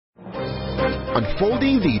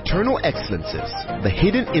unfolding the eternal excellences, the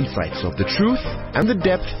hidden insights of the truth, and the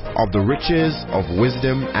depth of the riches of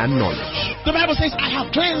wisdom and knowledge. The Bible says, I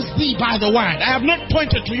have cleansed thee by the word. I have not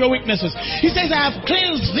pointed to your weaknesses. He says, I have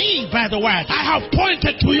cleansed thee by the word. I have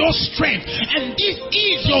pointed to your strength. And this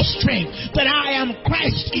is your strength, that I am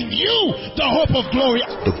Christ in you, the hope of glory.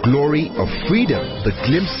 The glory of freedom, the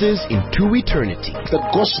glimpses into eternity. The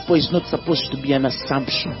gospel is not supposed to be an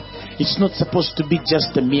assumption. It's not supposed to be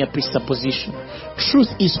just a mere presupposition. Truth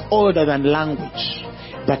is older than language.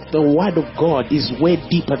 But the word of God is way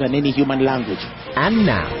deeper than any human language. And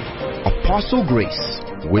now, Apostle Grace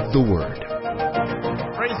with the word.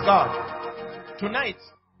 Praise God. Tonight,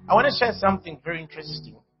 I want to share something very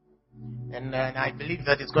interesting. And I believe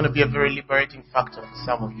that it's going to be a very liberating factor for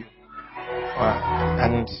some of you.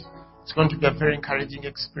 And it's going to be a very encouraging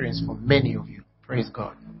experience for many of you. Praise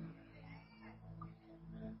God.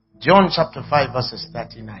 John chapter 5 verses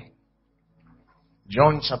 39.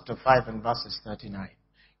 John chapter 5 and verses 39.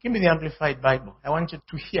 Give me the Amplified Bible. I want you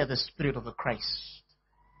to hear the Spirit of the Christ.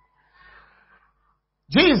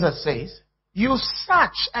 Jesus says, you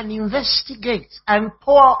search and investigate and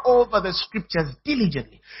pore over the scriptures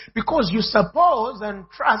diligently because you suppose and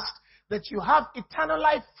trust that you have eternal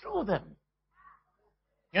life through them.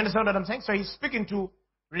 You understand what I'm saying? So he's speaking to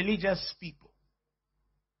religious people.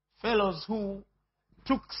 Fellows who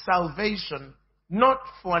took salvation not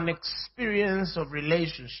for an experience of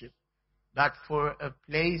relationship, but for a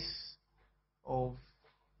place of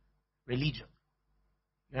religion.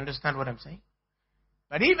 You understand what I'm saying?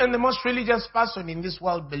 But even the most religious person in this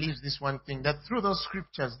world believes this one thing, that through those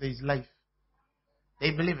scriptures there is life. They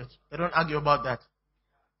believe it. They don't argue about that.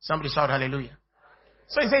 Somebody shout hallelujah.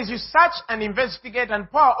 So he says, you search and investigate and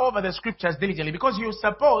pore over the scriptures diligently because you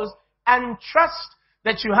suppose and trust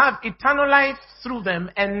that you have eternal life through them,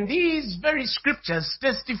 and these very scriptures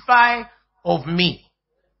testify of me.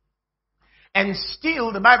 And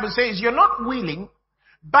still, the Bible says, you're not willing,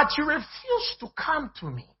 but you refuse to come to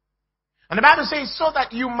me. And the Bible says, so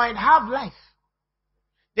that you might have life.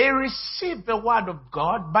 They receive the word of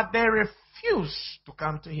God, but they refuse to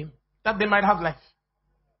come to him, that they might have life.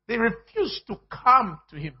 They refuse to come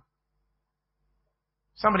to him.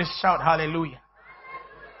 Somebody shout hallelujah.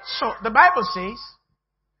 So the Bible says,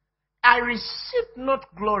 I received not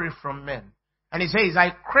glory from men. And he says,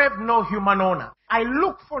 I crave no human honor. I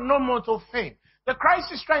look for no mortal fame. The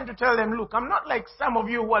Christ is trying to tell them, look, I'm not like some of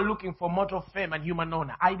you who are looking for mortal fame and human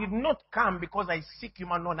honor. I did not come because I seek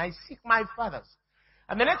human honor. I seek my Father's.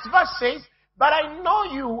 And the next verse says, but I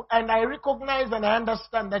know you and I recognize and I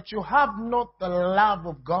understand that you have not the love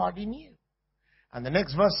of God in you. And the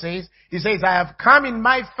next verse says, he says, I have come in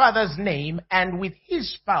my Father's name and with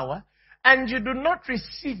his power, and you do not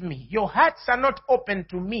receive me. Your hearts are not open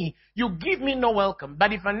to me. You give me no welcome.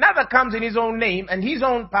 But if another comes in his own name and his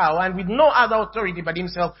own power and with no other authority but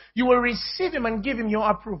himself, you will receive him and give him your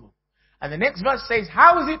approval. And the next verse says,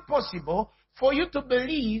 how is it possible for you to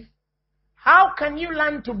believe? How can you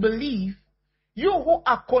learn to believe, you who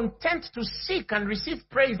are content to seek and receive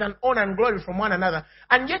praise and honor and glory from one another,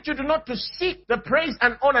 and yet you do not to seek the praise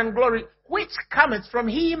and honor and glory which cometh from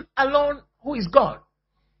him alone who is God?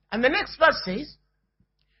 And the next verse says,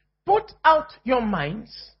 put out your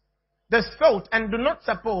minds, the thought, and do not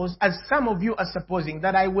suppose, as some of you are supposing,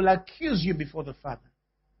 that I will accuse you before the Father.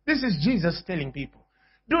 This is Jesus telling people.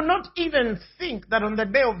 Do not even think that on the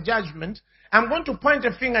day of judgment, I'm going to point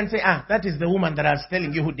a finger and say, that is the woman that I was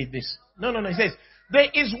telling you who did this. No. He says, there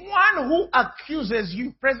is one who accuses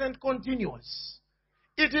you, present continuous.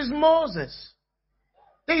 It is Moses.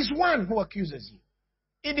 There is one who accuses you.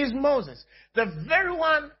 It is Moses, the very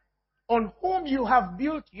one on whom you have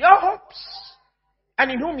built your hopes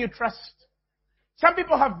and in whom you trust. Some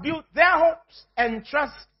people have built their hopes and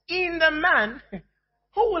trust in the man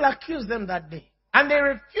who will accuse them that day. And they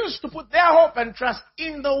refuse to put their hope and trust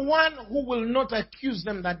in the one who will not accuse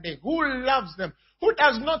them that day, who loves them, who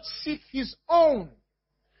does not seek his own.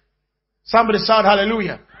 Somebody shout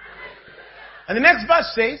hallelujah. And the next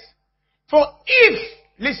verse says, for if,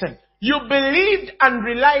 listen, you believed and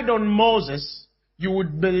relied on Moses, you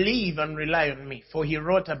would believe and rely on me, for he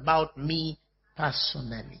wrote about me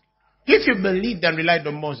personally. If you believed and relied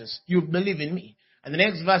on Moses, you believe in me. And the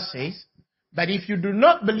next verse says, but if you do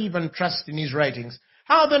not believe and trust in his writings,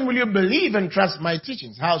 how then will you believe and trust my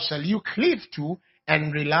teachings? How shall you cleave to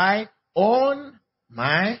and rely on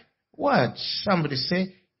my words? Somebody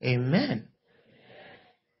say, amen.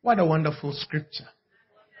 What a wonderful scripture.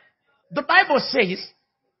 The Bible says,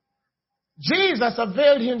 Jesus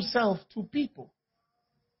availed himself to people,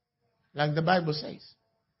 like the Bible says.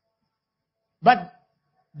 But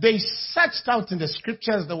They searched out in the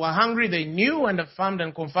scriptures. They were hungry. They knew and affirmed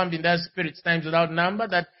and confirmed in their spirits times without number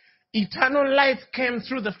that eternal life came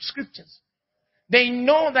through the scriptures. They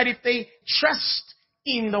know that if they trust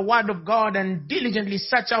in the word of God and diligently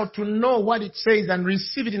search out to know what it says and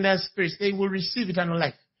receive it in their spirits, they will receive eternal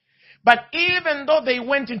life. But even though they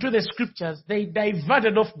went into the scriptures, they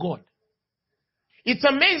diverted off God. It's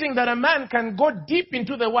amazing that a man can go deep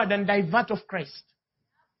into the word and divert off Christ.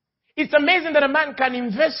 It's amazing that a man can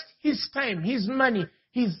invest his time, his money,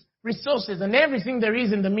 his resources, and everything there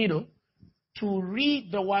is in the middle to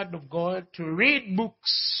read the word of God, to read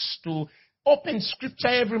books, to open scripture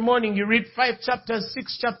every morning. You read 5 chapters,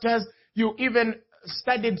 6 chapters. You even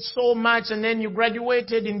studied so much and then you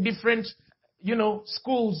graduated in different,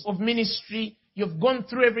 schools of ministry. You've gone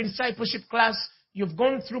through every discipleship class. You've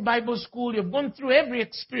gone through Bible school. You've gone through every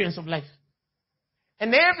experience of life.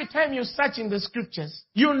 And every time you're searching the scriptures,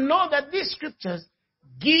 you know that these scriptures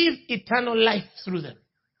give eternal life through them.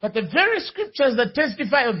 But the very scriptures that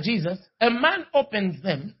testify of Jesus, a man opens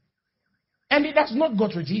them and he does not go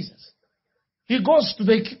to Jesus. He goes to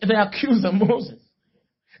the accuser, Moses.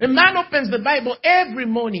 A man opens the Bible every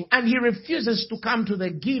morning and he refuses to come to the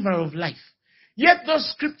giver of life. Yet those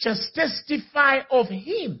scriptures testify of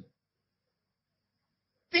him.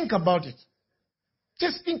 Think about it.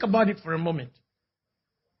 Just think about it for a moment.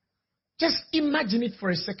 Just imagine it for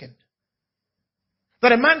a second.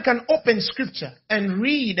 That a man can open scripture and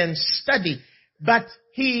read and study, but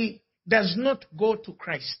he does not go to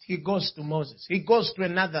Christ. He goes to Moses. He goes to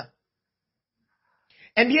another.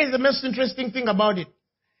 And here's the most interesting thing about it.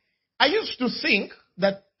 I used to think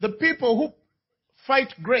that the people who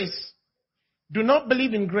fight grace, do not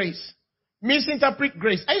believe in grace, misinterpret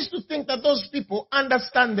grace. I used to think that those people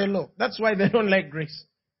understand the law. That's why they don't like grace.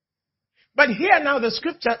 But here now the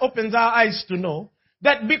scripture opens our eyes to know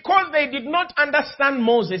that because they did not understand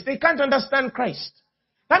Moses, they can't understand Christ.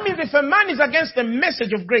 That means if a man is against the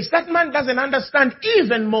message of grace, that man doesn't understand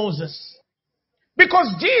even Moses.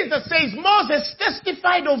 Because Jesus says, Moses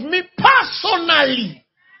testified of me personally.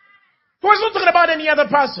 He was not talking about any other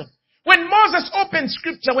person. When Moses opened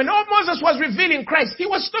scripture, when Moses was revealing Christ, he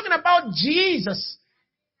was talking about Jesus.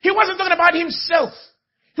 He wasn't talking about himself.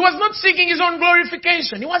 He was not seeking his own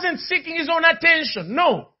glorification. He wasn't seeking his own attention.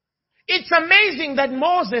 No. It's amazing that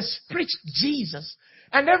Moses preached Jesus.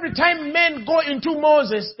 And every time men go into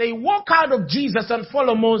Moses, they walk out of Jesus and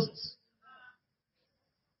follow Moses.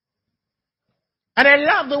 And I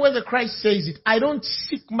love the way that Christ says it. I don't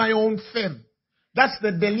seek my own fame. That's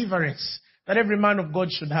the deliverance that every man of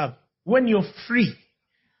God should have. When you're free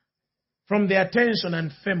from the attention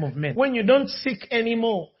and fame of men. When you don't seek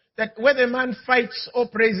anymore. That whether a man fights or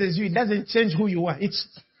praises you, it doesn't change who you are. It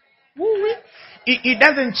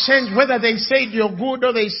doesn't change whether they say you're good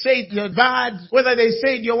or they say you're bad. Whether they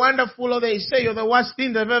say you're wonderful or they say you're the worst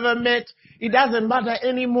thing they've ever met. It doesn't matter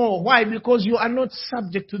anymore. Why? Because you are not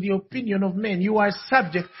subject to the opinion of men. You are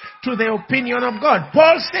subject to the opinion of God.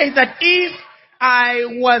 Paul says that if I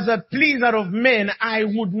was a pleaser of men, I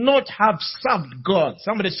would not have served God.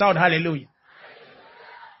 Somebody shout hallelujah.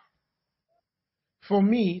 For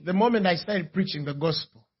me, the moment I started preaching the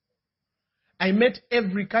gospel, I met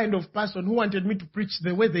every kind of person who wanted me to preach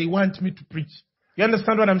the way they want me to preach. You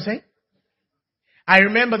understand what I'm saying? I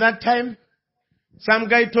remember that time, some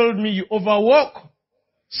guy told me, you overwork,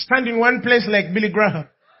 stand in one place like Billy Graham.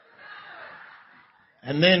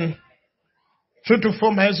 And then, true to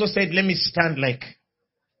form, I also said, let me stand like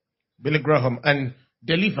Billy Graham and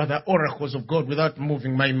deliver the oracles of God without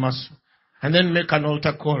moving my muscle. And then make an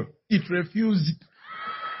altar call. It refused.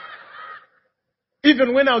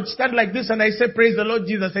 Even when I would stand like this and I say, praise the Lord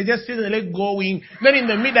Jesus, I just see the leg going. Then in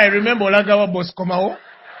the middle, I remember, Olagawa boss, come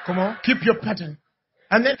on, keep your pattern.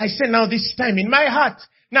 And then I say, now this time, in my heart,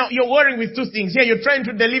 now you're worrying with two things. Here, you're trying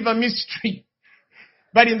to deliver mystery.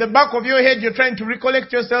 But in the back of your head, you're trying to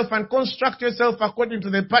recollect yourself and construct yourself according to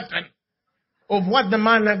the pattern of what the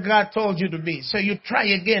man of God told you to be. So you try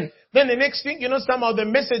again. Then the next thing, somehow the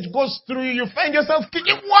message goes through you. You find yourself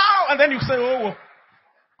kicking, wow! And then you say, oh.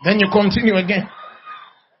 Then you continue again.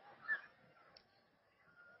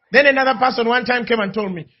 Then another person one time came and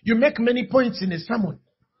told me, you make many points in a sermon.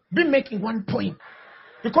 Be making one point.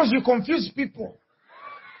 Because you confuse people.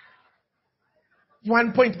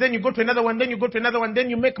 One point, then you go to another one, then you go to another one, then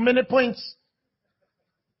you make many points.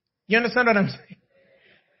 You understand what I'm saying?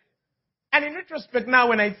 And in retrospect now,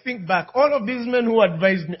 when I think back, all of these men who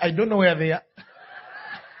advised me, I don't know where they are.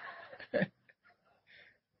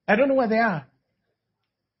 I don't know where they are.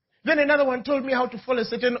 Then another one told me how to follow a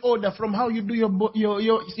certain order from how you do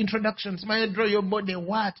your introductions. Smile, draw your body,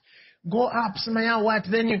 what? Go up, smile, what?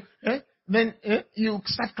 Then you, Then you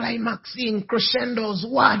start climaxing, crescendos,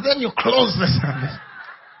 what? Then you close the service.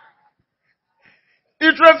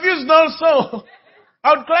 It refused also.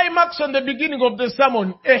 I would climax on the beginning of the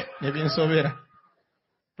sermon.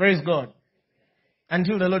 Praise God.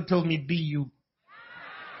 Until the Lord told me, be you.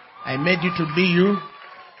 I made you to be you.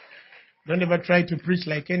 Don't ever try to preach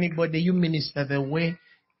like anybody. You minister the way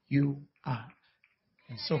you are.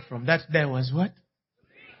 And so from that day I was what?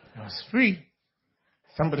 I was free.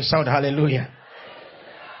 Somebody shout hallelujah.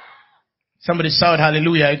 Somebody shout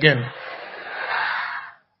hallelujah again.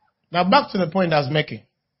 Now back to the point I was making.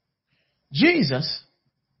 Jesus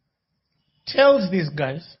tells these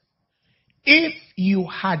guys, if you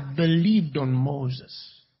had believed on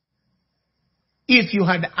Moses, if you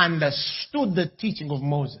had understood the teaching of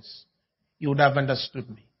Moses, you would have understood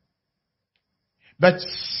me. But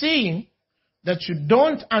seeing that you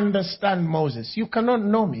don't understand Moses, you cannot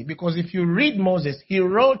know me, because if you read Moses, he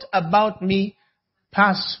wrote about me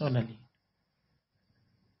personally.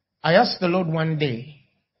 I asked the Lord one day,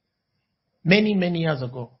 many, many years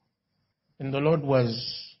ago, when the Lord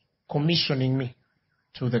was commissioning me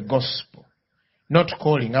to the gospel. Not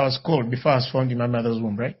calling. I was called before I was formed in my mother's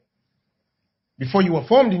womb, right? Before you were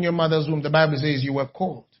formed in your mother's womb, the Bible says you were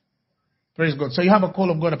called. Praise God. So you have a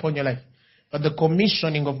call of God upon your life. But the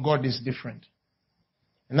commissioning of God is different.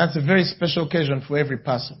 And that's a very special occasion for every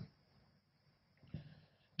person.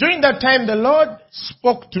 During that time, the Lord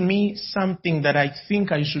spoke to me something that I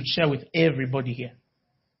think I should share with everybody here.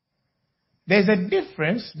 There's a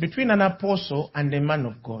difference between an apostle and a man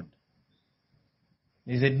of God.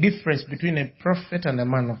 There's a difference between a prophet and a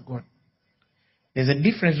man of God. There's a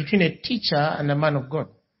difference between a teacher and a man of God.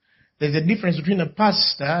 There's a difference between a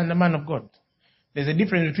pastor and a man of God. There's a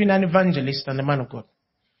difference between an evangelist and a man of God.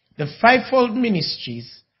 The fivefold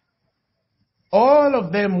ministries, all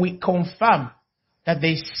of them we confirm that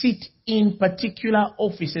they sit in particular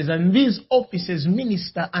offices, and these offices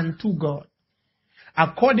minister unto God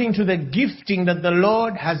according to the gifting that the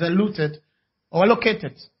Lord has allotted or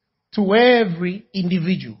allocated to every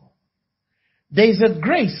individual. There is a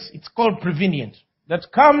grace, it's called prevenient, that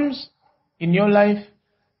comes in your life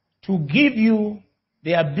to give you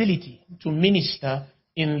the ability to minister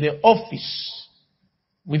in the office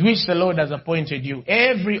with which the Lord has appointed you.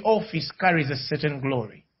 Every office carries a certain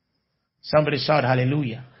glory. Somebody shout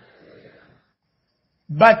hallelujah.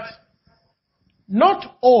 But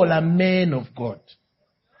not all are men of God.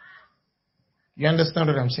 You understand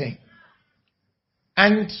what I'm saying?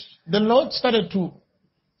 And the Lord started to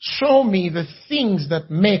show me the things that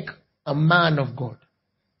make a man of God.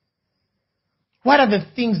 What are the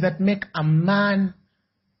things that make a man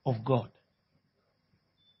of God?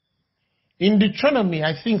 In Deuteronomy,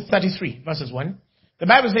 I think 33, verses 1, the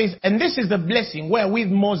Bible says, and this is the blessing wherewith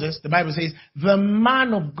Moses, the Bible says, the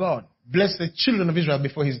man of God blessed the children of Israel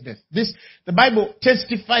before his death. The Bible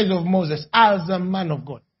testifies of Moses as a man of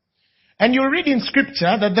God. And you read in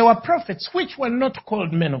scripture that there were prophets which were not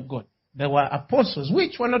called men of God. There were apostles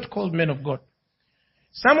which were not called men of God.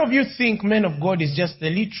 Some of you think men of God is just the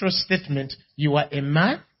literal statement, you are a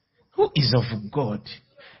man who is of God.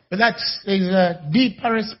 But there's a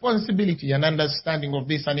deeper responsibility and understanding of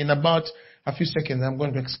this, and in about a few seconds I'm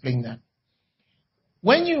going to explain that.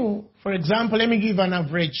 When you, for example, let me give an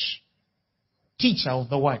average teacher of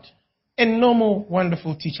the word, a normal,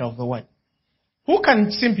 wonderful teacher of the word, who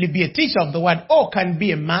can simply be a teacher of the word or can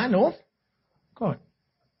be a man of God.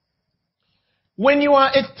 When you are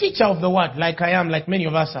a teacher of the word, like I am, like many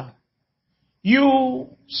of us are, you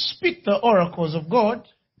speak the oracles of God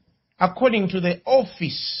according to the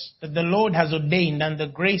office that the Lord has ordained and the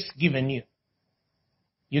grace given you.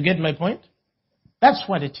 You get my point? That's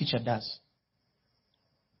what a teacher does.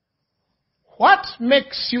 What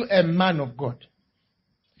makes you a man of God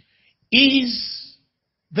is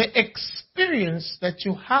the experience that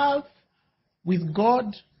you have with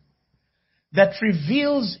God that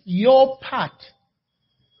reveals your part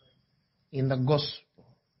in the gospel.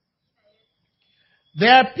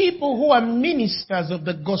 There are people who are ministers of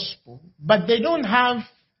the gospel, but they don't have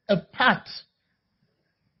a part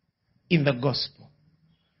in the gospel.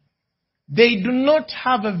 They do not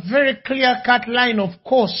have a very clear-cut line of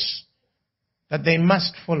course that they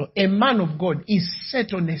must follow. A man of God is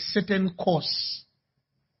set on a certain course.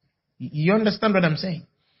 You understand what I'm saying?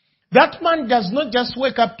 That man does not just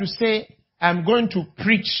wake up to say, I'm going to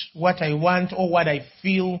preach what I want or what I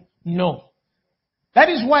feel. No. That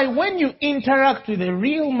is why when you interact with a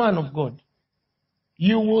real man of God,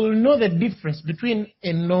 you will know the difference between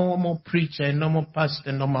a normal preacher, a normal pastor,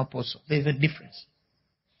 a normal apostle. There's a difference.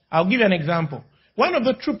 I'll give you an example. One of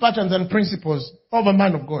the true patterns and principles of a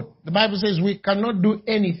man of God, the Bible says we cannot do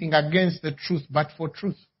anything against the truth but for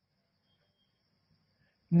truth.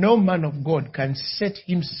 No man of God can set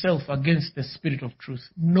himself against the spirit of truth.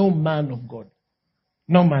 No man of God.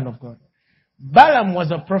 No man of God. Balaam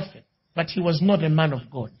was a prophet, but he was not a man of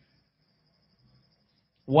God.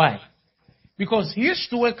 Why? Because he used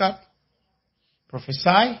to wake up,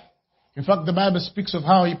 prophesy. In fact, the Bible speaks of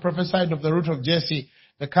how he prophesied of the root of Jesse,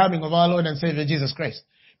 the coming of our Lord and Savior Jesus Christ.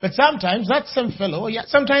 But sometimes, that same fellow,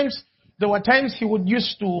 sometimes there were times he would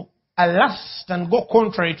used to lust and go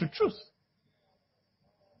contrary to truth.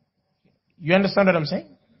 You understand what I'm saying?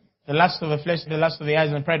 The lust of the flesh, the lust of the eyes,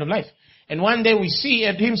 and the pride of life. And one day we see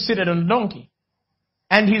him seated on a donkey.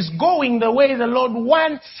 And he's going the way the Lord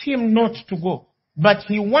wants him not to go. But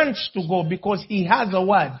he wants to go because he has a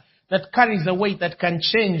word that carries a weight that can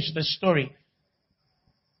change the story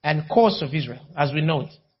and course of Israel as we know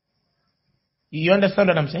it. You understand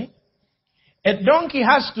what I'm saying? A donkey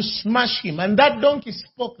has to smash him, and that donkey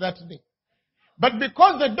spoke that day. But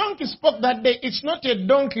because the donkey spoke that day, it's not a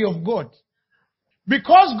donkey of God.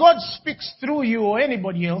 Because God speaks through you or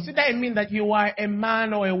anybody else, it doesn't mean that you are a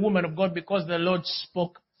man or a woman of God because the Lord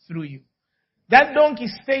spoke through you. That donkey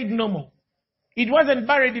stayed normal. It wasn't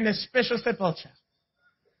buried in a special sepulchre.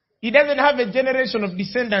 He doesn't have a generation of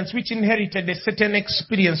descendants which inherited a certain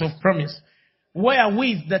experience of promise,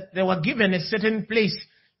 wherewith that they were given a certain place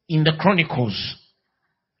in the chronicles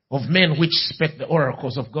of men which spake the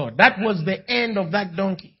oracles of God. That was the end of that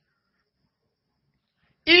donkey.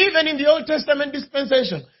 Even in the Old Testament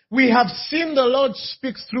dispensation, we have seen the Lord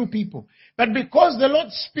speak through people. But because the Lord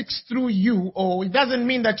speaks through you, it doesn't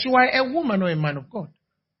mean that you are a woman or a man of God.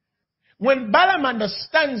 When Balaam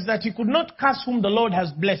understands that he could not curse whom the Lord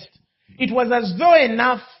has blessed, it was as though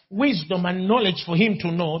enough wisdom and knowledge for him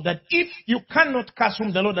to know that if you cannot curse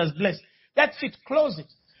whom the Lord has blessed, that's it, close it.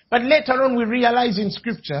 But later on we realize in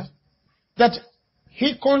Scripture that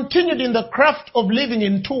he continued in the craft of living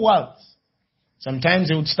in two worlds. Sometimes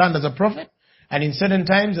he would stand as a prophet, and in certain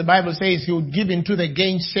times the Bible says he would give into the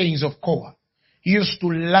gainsayings of Korah. He used to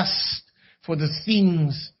lust for the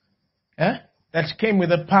things that came with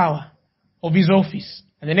the power of his office.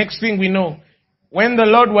 And the next thing we know, when the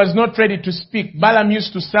Lord was not ready to speak, Balaam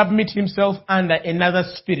used to submit himself under another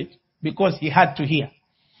spirit because he had to hear.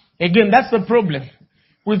 Again, that's the problem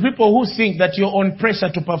with people who think that you're on pressure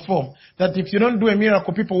to perform. That if you don't do a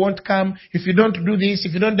miracle, people won't come. If you don't do this,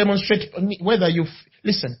 if you don't demonstrate, whether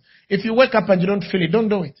listen, if you wake up and you don't feel it, don't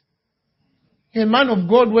do it. You're a man of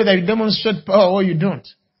God, whether you demonstrate power or you don't.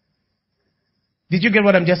 Did you get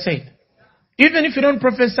what I'm just saying? Even if you don't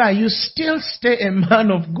prophesy, you still stay a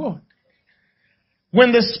man of God.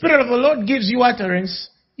 When the Spirit of the Lord gives you utterance,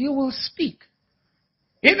 you will speak.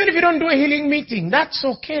 Even if you don't do a healing meeting, that's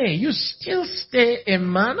okay. You still stay a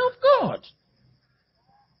man of God.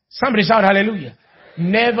 Somebody shout hallelujah.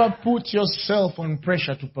 Never put yourself on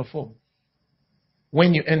pressure to perform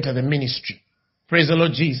when you enter the ministry. Praise the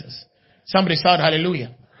Lord Jesus. Somebody shout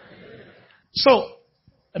hallelujah. So,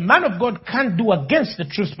 a man of God can't do against the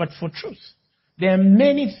truth, but for truth. There are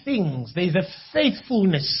many things. There is a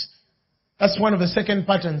faithfulness. That's one of the second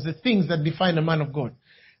patterns, the things that define a man of God.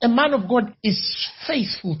 A man of God is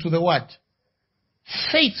faithful to the word.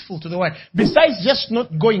 Faithful to the word. Besides just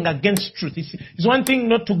not going against truth. It's one thing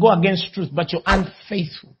not to go against truth, but you're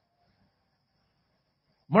unfaithful.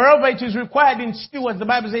 Moreover, it is required in stewards, the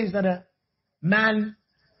Bible says, that a man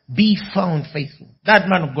be found faithful. That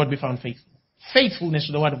man of God be found faithful. Faithfulness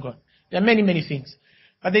to the word of God. There are many, many things.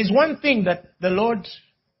 But there's one thing that the Lord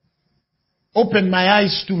opened my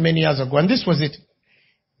eyes to many years ago, and this was it.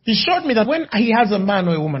 He showed me that when he has a man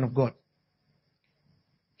or a woman of God,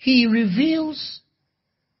 he reveals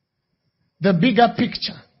the bigger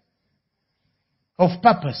picture of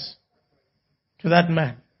purpose to that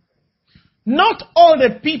man. Not all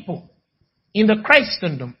the people in the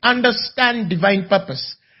Christendom understand divine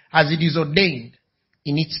purpose as it is ordained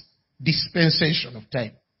in its dispensation of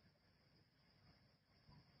time.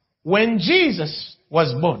 When Jesus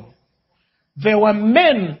was born, there were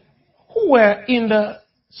men who were in the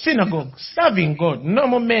synagogue serving God,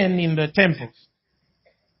 normal men in the temples.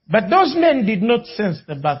 But those men did not sense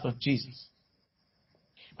the birth of Jesus.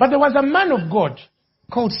 But there was a man of God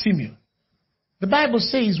called Simeon. The Bible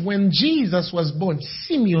says when Jesus was born,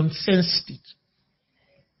 Simeon sensed it.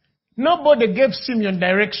 Nobody gave Simeon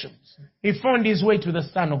directions. He found his way to the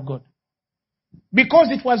Son of God. Because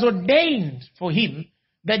it was ordained for him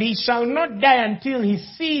that he shall not die until he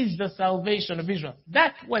sees the salvation of Israel.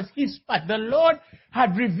 That was his part. The Lord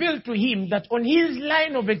had revealed to him that on his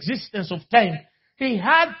line of existence of time, He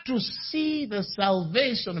had to see the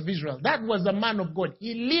salvation of Israel. That was a man of God.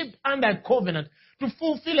 He lived under a covenant to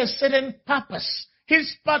fulfill a certain purpose.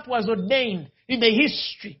 His part was ordained in the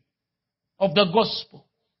history of the gospel.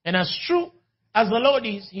 And as true as the Lord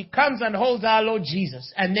is, he comes and holds our Lord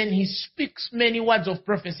Jesus. And then he speaks many words of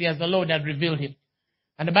prophecy as the Lord had revealed him.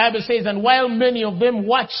 And the Bible says, and while many of them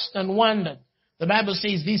watched and wondered, the Bible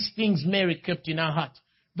says these things Mary kept in her heart.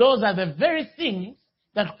 Those are the very things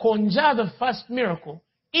that conjure the first miracle,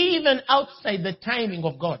 even outside the timing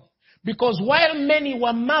of God. Because while many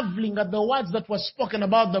were marveling at the words that were spoken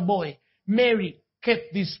about the boy, Mary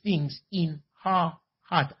kept these things in her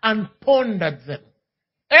heart and pondered them.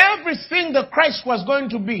 Everything that Christ was going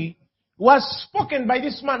to be was spoken by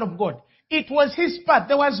this man of God. It was his part.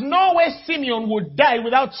 There was no way Simeon would die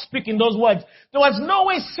without speaking those words. There was no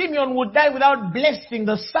way Simeon would die without blessing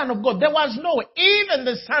the Son of God. There was no way. Even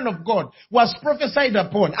the Son of God was prophesied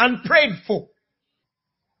upon and prayed for.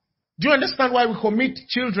 Do you understand why we commit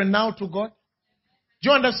children now to God? Do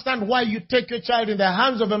you understand why you take your child in the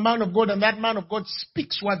hands of a man of God and that man of God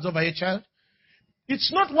speaks words over your child?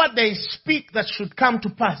 It's not what they speak that should come to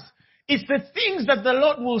pass. It's the things that the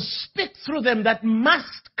Lord will speak through them that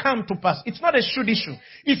must come to pass. It's not a should issue.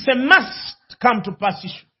 It's a must come to pass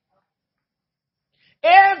issue.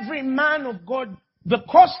 Every man of God, the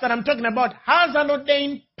course that I'm talking about, has an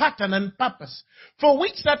ordained pattern and purpose for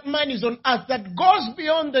which that man is on earth that goes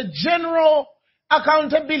beyond the general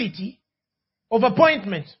accountability of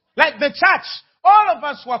appointment. Like the church, all of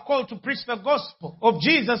us were called to preach the gospel of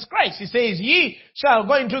Jesus Christ. He says, ye shall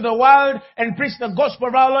go into the world and preach the gospel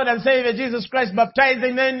of our Lord and Savior Jesus Christ,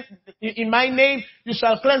 baptizing them in my name. You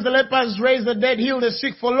shall cleanse the lepers, raise the dead, heal the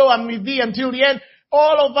sick, for lo, I'm with thee until the end.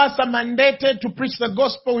 All of us are mandated to preach the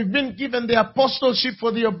gospel. We've been given the apostleship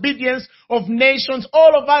for the obedience of nations.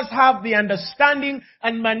 All of us have the understanding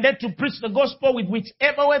and mandate to preach the gospel with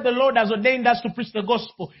whichever way the Lord has ordained us to preach the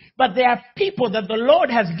gospel. But there are people that the Lord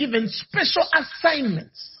has given special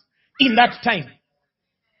assignments in that time.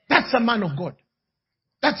 That's a man of God.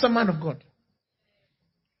 That's a man of God.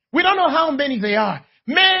 We don't know how many they are.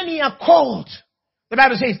 Many are called, the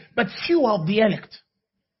Bible says, but few are of the elect.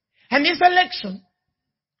 And this election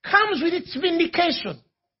comes with its vindication.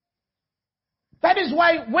 That is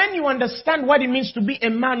why when you understand what it means to be a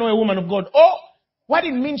man or a woman of God, or what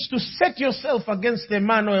it means to set yourself against a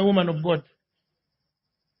man or a woman of God,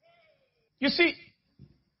 you see,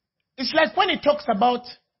 it's like when it talks about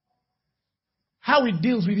how he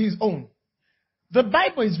deals with his own. The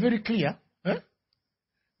Bible is very clear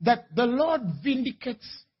that the Lord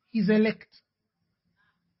vindicates his elect.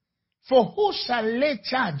 For who shall lay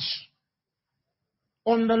charge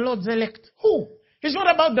on the Lord's elect? Who? It's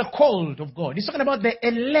not about the called of God. He's talking about the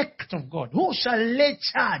elect of God. Who shall lay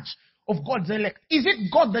charge of God's elect? Is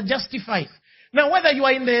it God that justifies? Now, whether you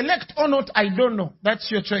are in the elect or not, I don't know. That's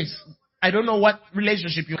your choice. I don't know what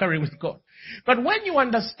relationship you carry with God. But when you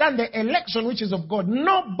understand the election which is of God,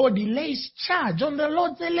 nobody lays charge on the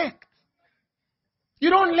Lord's elect. You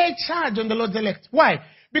don't lay charge on the Lord's elect. Why?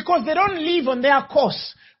 Because they don't live on their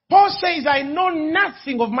course. Paul says, I know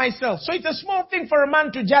nothing of myself. So it's a small thing for a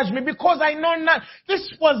man to judge me because I know not.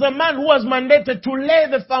 This was a man who was mandated to lay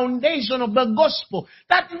the foundation of the gospel.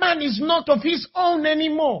 That man is not of his own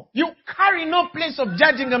anymore. You carry no place of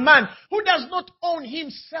judging a man who does not own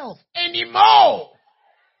himself anymore.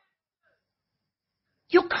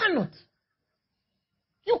 You cannot.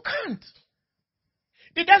 You can't.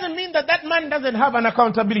 It doesn't mean that that man doesn't have an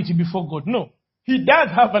accountability before God. No. He does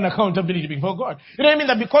have an accountability before God. It doesn't mean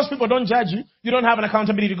that because people don't judge you, you don't have an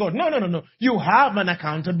accountability to God. No. You have an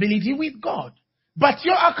accountability with God. But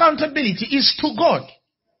your accountability is to God,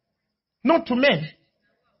 not to men.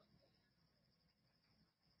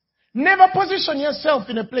 Never position yourself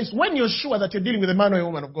in a place, when you're sure that you're dealing with a man or a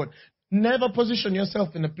woman of God, never position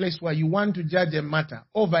yourself in a place where you want to judge a matter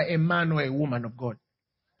over a man or a woman of God.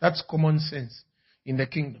 That's common sense in the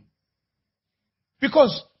kingdom.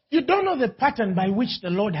 Because you don't know the pattern by which the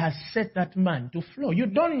Lord has set that man to flow. You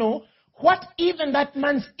don't know what even that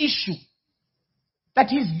man's issue that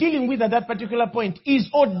he's dealing with at that particular point is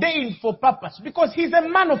ordained for purpose. Because he's a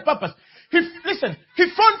man of purpose. He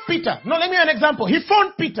phoned Peter. No, let me give you an example. He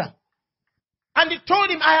phoned Peter. And he told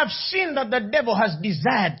him, I have seen that the devil has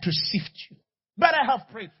desired to sift you. But I have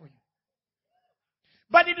prayed for you.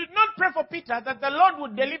 But he did not pray for Peter that the Lord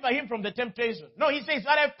would deliver him from the temptation. No, he says,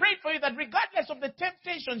 but I've prayed for you that regardless of the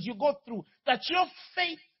temptations you go through, that your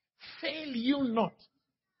faith fail you not.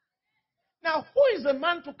 Now, who is the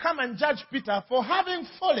man to come and judge Peter for having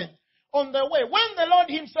fallen on the way. When the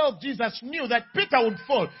Lord himself, Jesus, knew that Peter would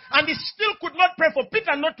fall, and he still could not pray for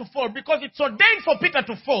Peter not to fall because it's ordained for Peter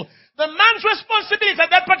to fall, the man's responsibility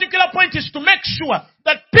at that particular point is to make sure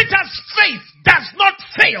that Peter's faith does not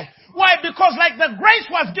fail. Why? Because like the grace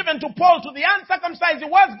was given to Paul to the uncircumcised, it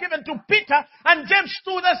was given to Peter and James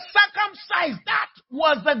to the circumcised. That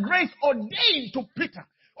was the grace ordained to Peter.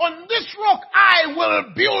 On this rock I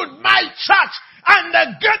will build my church, and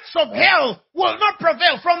the gates of hell will not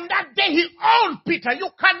prevail. From that day he owned Peter. You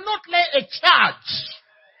cannot lay a charge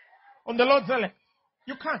on the Lord's elect.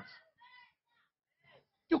 You can't.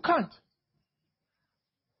 You can't.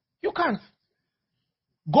 You can't.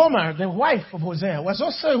 Gomer, the wife of Hosea, was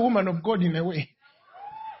also a woman of God in a way.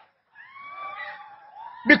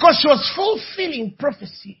 Because she was fulfilling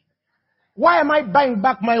prophecy. Why am I buying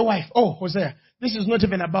back my wife? Oh, Hosea, this is not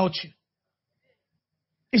even about you.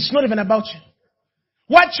 It's not even about you.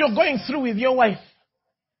 What you're going through with your wife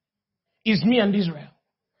is me and Israel.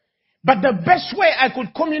 But the best way I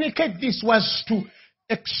could communicate this was to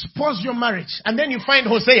expose your marriage. And then you find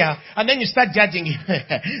Hosea, and then you start judging him.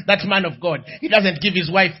 That man of God, he doesn't give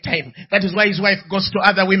his wife time. That is why his wife goes to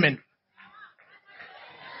other women.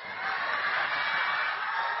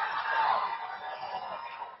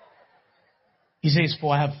 He says,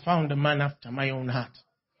 for I have found a man after my own heart.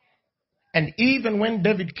 And even when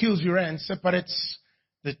David kills Uriah and separates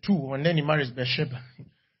the two, and then he marries Bathsheba,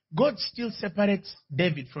 God still separates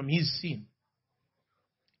David from his sin.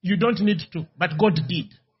 You don't need to, but God did.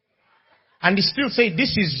 And he still said,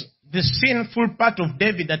 this is the sinful part of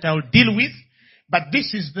David that I'll deal with, but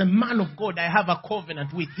this is the man of God I have a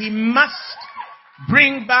covenant with. He must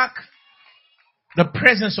bring back the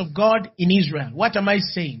presence of God in Israel. What am I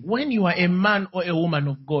saying? When you are a man or a woman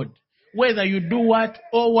of God, whether you do what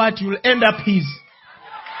or what, you'll end up his.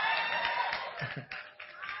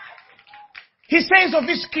 He says of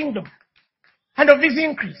his kingdom and of his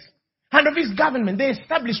increase and of his government, the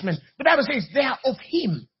establishment. The Bible says they are of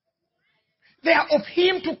him. They are of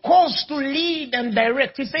him to cause, to lead and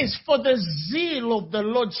direct. He says, for the zeal of the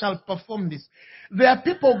Lord shall perform this. There are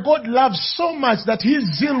people God loves so much that his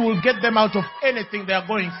zeal will get them out of anything they are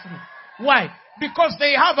going through. Why? Because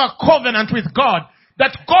they have a covenant with God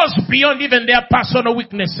that goes beyond even their personal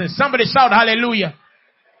weaknesses. Somebody shout hallelujah.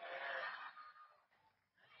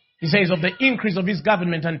 He says, of the increase of his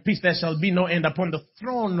government and peace there shall be no end upon the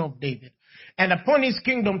throne of David, and upon his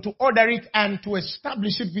kingdom, to order it and to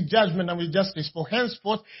establish it with judgment and with justice for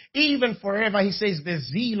henceforth, even forever. He says, the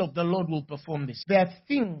zeal of the Lord will perform this. There are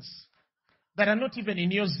things that are not even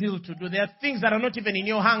in your zeal to do. There are things that are not even in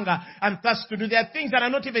your hunger and thirst to do. There are things that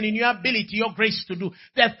are not even in your ability, your grace to do.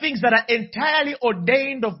 There are things that are entirely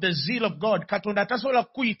ordained of the zeal of God.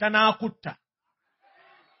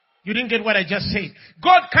 You didn't get what I just said.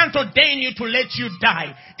 God can't ordain you to let you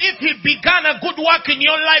die. If he began a good work in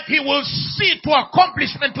your life, he will see to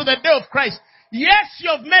accomplishment to the day of Christ. Yes,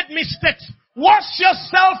 you've made mistakes. Wash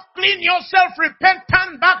yourself, clean yourself, repent,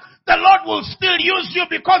 turn back. The Lord will still use you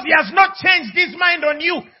because he has not changed his mind on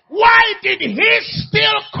you. Why did he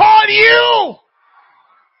still call you?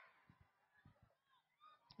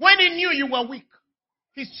 When he knew you were weak,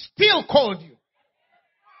 he still called you.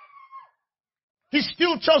 He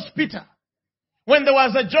still chose Peter. When there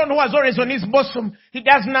was a John who was always on his bosom, he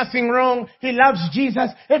does nothing wrong. He loves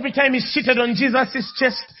Jesus. Every time he's seated on Jesus'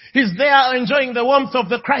 chest, he's there enjoying the warmth of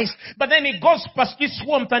the Christ. But then he goes past this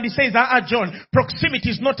warmth and he says, John, proximity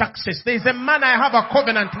is not access. There is a man I have a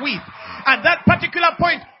covenant with. At that particular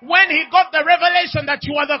point, when he got the revelation that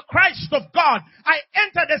you are the Christ of God, I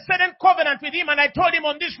entered a certain covenant with him and I told him,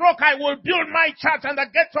 on this rock I will build my church and the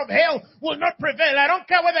gates of hell will not prevail. I don't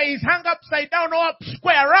care whether he's hung upside down or up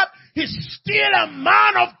square up. He's still a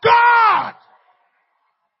man of God.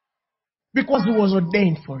 Because he was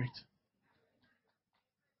ordained for it.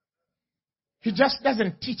 He just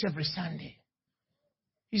doesn't teach every Sunday.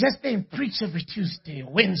 He just doesn't preach every Tuesday,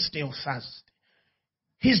 Wednesday or Thursday.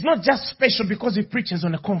 He's not just special because he preaches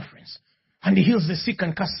on a conference and he heals the sick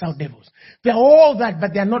and casts out devils. They're all that,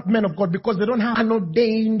 but they're not men of God because they don't have an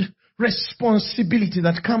ordained responsibility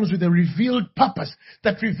that comes with a revealed purpose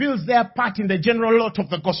that reveals their part in the general lot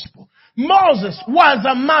of the gospel. Moses was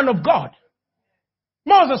a man of God.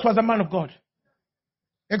 Moses was a man of God.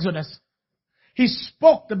 Exodus. He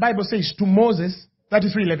spoke, the Bible says, to Moses,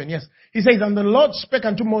 33:11, yes. He says, and the Lord spake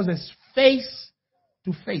unto Moses face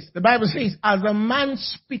to face. The Bible says, as a man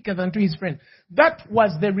speaketh unto his friend. That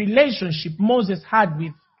was the relationship Moses had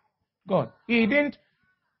with God. He didn't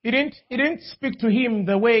speak to him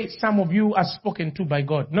the way some of you are spoken to by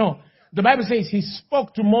God. No. The Bible says he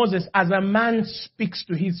spoke to Moses as a man speaks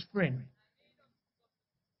to his friend.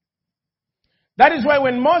 That is why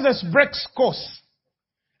when Moses breaks course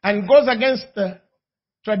and goes against the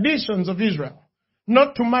traditions of Israel,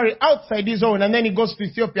 not to marry outside his own, and then he goes to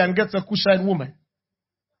Ethiopia and gets a Cushite woman.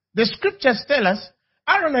 The scriptures tell us,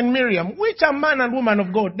 Aaron and Miriam, which are man and woman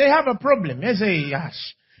of God, they have a problem. They say,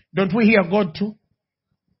 yes, don't we hear God too?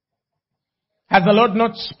 Has the Lord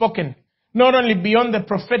not spoken, not only beyond the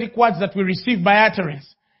prophetic words that we receive by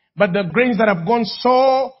utterance, but the grains that have gone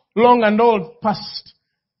so long and old past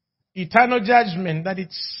eternal judgment that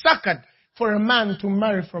it's sacred for a man to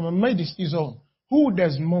marry from amidst his own? Who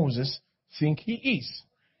does Moses think he is?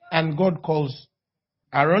 And God calls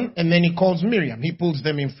Aaron, and then he calls Miriam. He pulls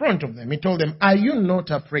them in front of them. He told them, are you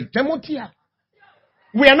not afraid? Temotia.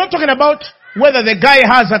 We are not talking about whether the guy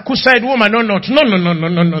has a Cushite woman or not.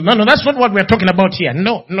 No. That's not what we're talking about here.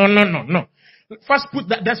 No. First put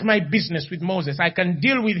that's my business with Moses. I can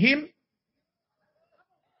deal with him,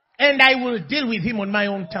 and I will deal with him on my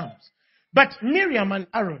own terms. But Miriam and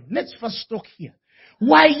Aaron, let's first talk here.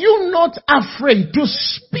 Were you not afraid to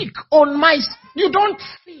speak on my... You don't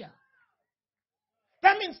fear.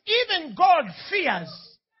 That means even God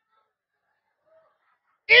fears.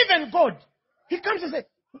 Even God. He comes and says,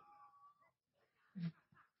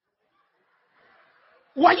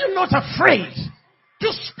 were you not afraid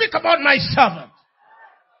to speak about my servant?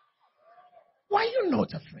 Why are you not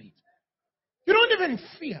afraid? You don't even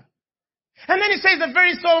fear. And then he says the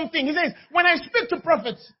very same thing. He says, when I speak to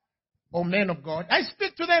prophets or men of God, I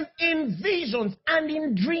speak to them in visions and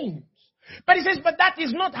in dreams. But he says, but that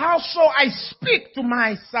is not how so I speak to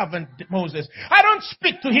my servant Moses. I don't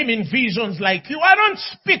speak to him in visions like you. I don't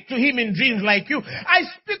speak to him in dreams like you. I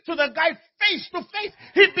speak to the guy face to face.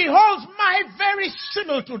 He beholds my very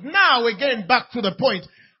similitude. Now again, back to the point.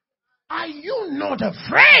 Are you not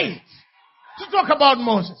afraid to talk about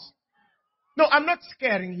Moses? No, I'm not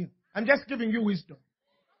scaring you. I'm just giving you wisdom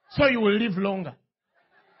so you will live longer.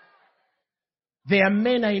 There are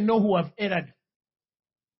men I know who have erred.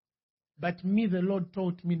 But me, the Lord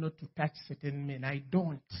taught me not to touch certain men. I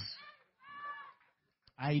don't.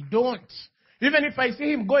 Even if I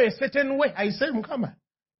see him go a certain way, I say, come on.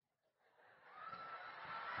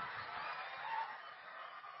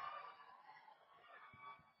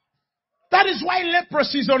 That is why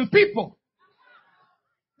leprosy is on people.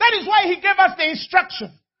 That is why he gave us the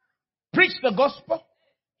instruction. Preach the gospel,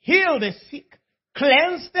 heal the sick,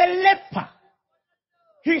 cleanse the leper.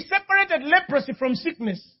 He separated leprosy from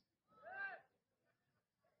sickness.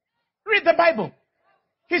 Read the Bible.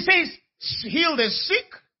 He says, heal the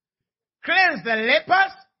sick, cleanse the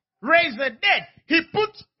lepers, raise the dead. He put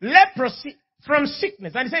leprosy from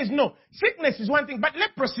sickness. And he says, no, sickness is one thing, but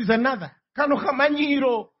leprosy is another.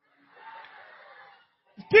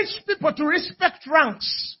 Teach people to respect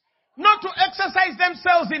ranks, not to exercise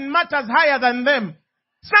themselves in matters higher than them.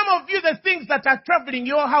 Some of you, the things that are troubling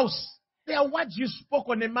your house, they are words you spoke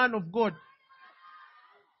on a man of God.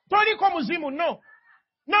 Tony Komuzimu, no.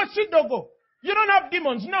 No, Chidogo. You don't have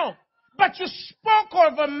demons, no. But you spoke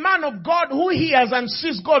of a man of God who hears and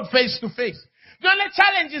sees God face to face. The only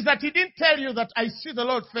challenge is that he didn't tell you that I see the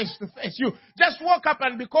Lord face to face. You just woke up,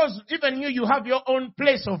 and because even you have your own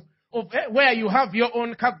place of where you have your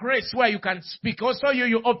own grace where you can speak. Also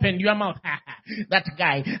you opened your mouth. That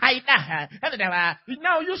guy.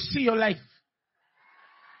 Now you see your life.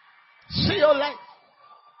 See your life.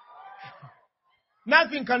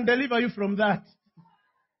 Nothing can deliver you from that.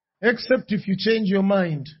 Except if you change your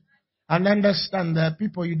mind and understand there are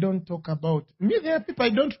people you don't talk about. Me, there are people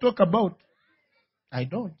I don't talk about. I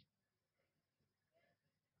don't.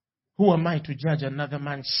 Who am I to judge another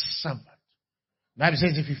man's servant? The Bible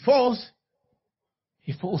says if he falls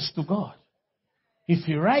to God. If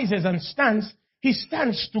he rises and stands, he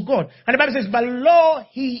stands to God. And the Bible says, but lo,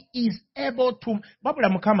 he is able to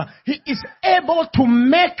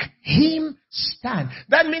make him stand.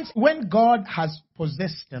 That means when God has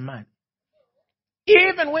possessed a man,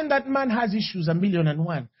 even when that man has issues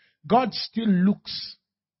 1,000,001, God still looks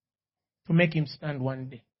to make him stand one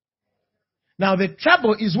day. Now the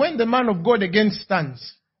trouble is when the man of God again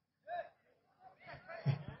stands.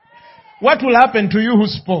 What will happen to you who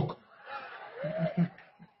spoke?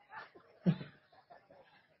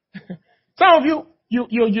 Some of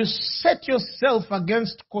you set yourself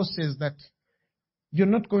against causes that you're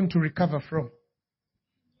not going to recover from.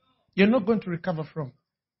 You're not going to recover from.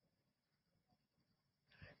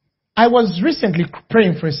 I was recently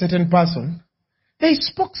praying for a certain person. They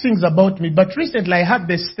spoke things about me, but recently I had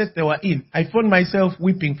the state they were in. I found myself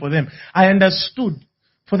weeping for them. I understood.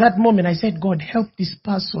 For that moment, I said, God, help this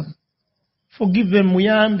person. Forgive them,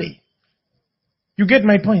 Muyambe. You get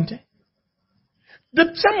my point, eh?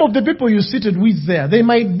 Some of the people you seated with there, they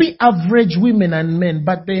might be average women and men,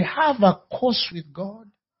 but they have a course with God.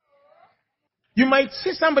 You might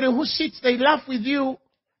see somebody who sits, they laugh with you,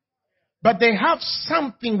 but they have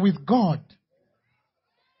something with God.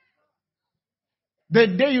 The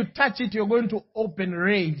day you touch it, you're going to open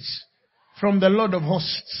rage from the Lord of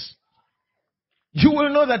hosts. You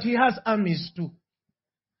will know that he has armies too.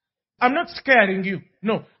 I'm not scaring you.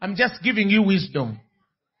 No, I'm just giving you wisdom.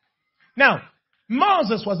 Now,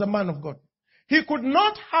 Moses was a man of God. He could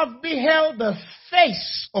not have beheld the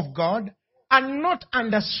face of God and not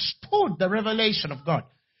understood the revelation of God.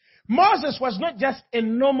 Moses was not just a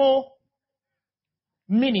normal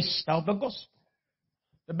minister of the gospel.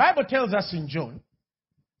 The Bible tells us in John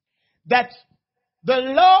that the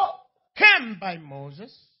law came by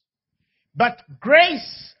Moses, but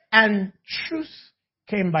grace and truth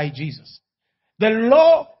came by Jesus. The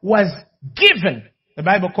law was given. The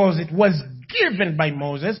Bible calls it was given by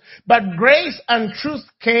Moses, but grace and truth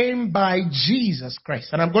came by Jesus Christ.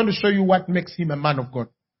 And I'm going to show you what makes him a man of God.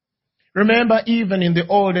 Remember, even in the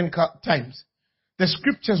olden times, the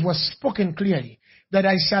scriptures were spoken clearly that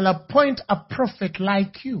I shall appoint a prophet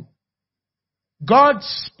like you. God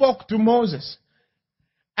spoke to Moses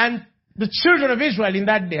and the children of Israel in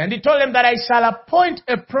that day, and he told them that I shall appoint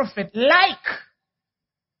a prophet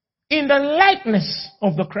in the likeness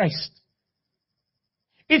of the Christ.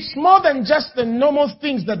 It's more than just the normal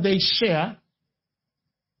things that they share.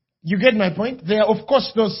 You get my point? There are, of course,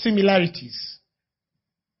 those similarities.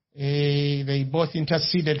 They both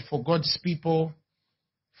interceded for God's people.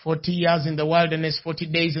 40 years in the wilderness, 40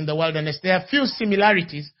 days in the wilderness. There are few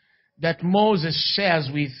similarities that Moses shares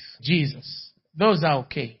with Jesus. Those are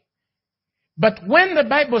okay. But when the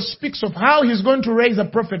Bible speaks of how he's going to raise a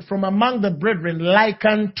prophet from among the brethren like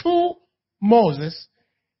unto Moses,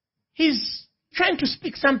 he's trying to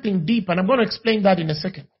speak something deep, and I'm going to explain that in a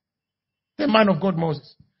second. The man of God,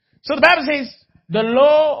 Moses. So the Bible says the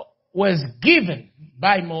law was given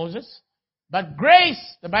by Moses, but grace,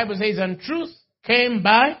 the Bible says, and truth came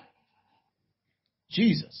by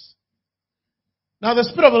Jesus. Now the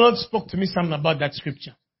Spirit of the Lord spoke to me something about that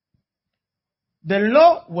scripture. The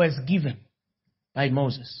law was given by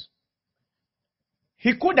Moses.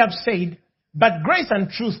 He could have said, but grace and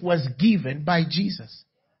truth was given by Jesus.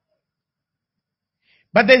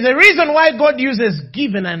 But there's a reason why God uses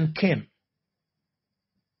given and came.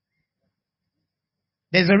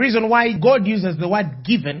 There's a reason why God uses the word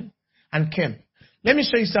given and came. Let me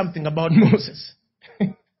show you something about Moses.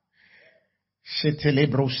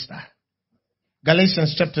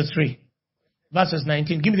 Galatians chapter 3, verses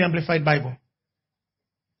 19. Give me the Amplified Bible.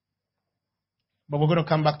 But we're going to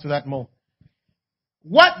come back to that more.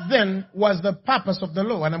 What then was the purpose of the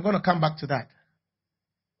law? And I'm going to come back to that.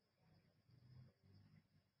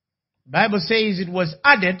 The Bible says it was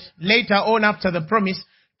added later on after the promise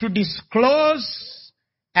to disclose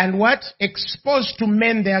and what? Expose to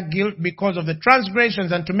men their guilt because of the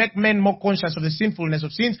transgressions and to make men more conscious of the sinfulness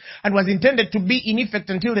of sins, and was intended to be in effect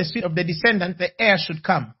until the seed of the descendant, the heir, should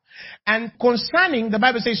come. And concerning, the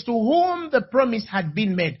Bible says, to whom the promise had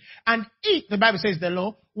been made. And it, the Bible says, the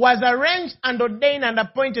law, was arranged and ordained and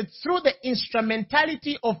appointed through the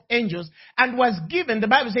instrumentality of angels, and was given, the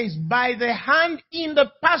Bible says, by the hand in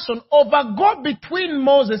the person of a God between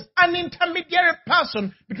Moses, an intermediary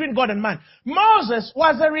person between God and man. Moses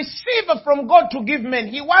was a receiver from God to give men.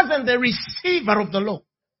 He wasn't the receiver of the law.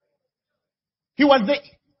 He was the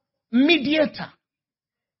mediator.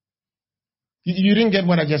 You didn't get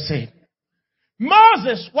what I just said.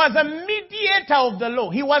 Moses was a mediator of the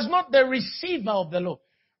law. He was not the receiver of the law.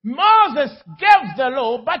 Moses gave the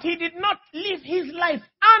law, but he did not live his life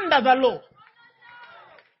under the law.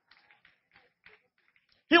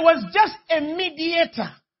 He was just a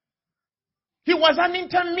mediator. He was an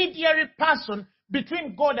intermediary person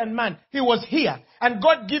between God and man. He was here, and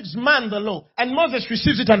God gives man the law, and Moses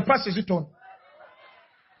receives it and passes it on.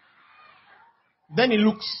 Then he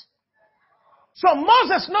looks. So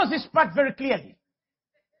Moses knows this part very clearly.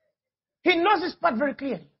 He knows this part very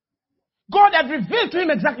clearly. God had revealed to him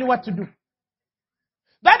exactly what to do.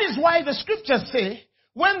 That is why the scriptures say,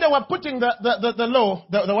 when they were putting the law,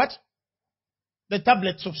 the what? The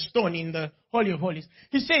tablets of stone in the Holy of Holies.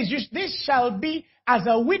 He says, this shall be as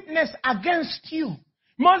a witness against you.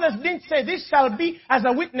 Moses didn't say, this shall be as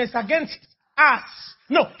a witness against us.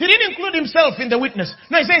 No, he didn't include himself in the witness.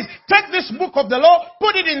 No, he says, take this book of the law,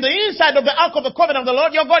 put it in the inside of the ark of the covenant of the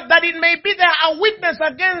Lord your God, that it may be there a witness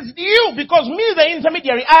against you, because me, the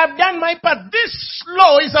intermediary, I have done my part. This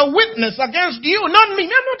law is a witness against you, not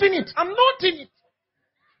me. I'm not in it. I'm not in it.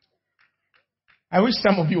 I wish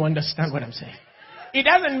some of you understand what I'm saying. It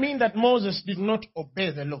doesn't mean that Moses did not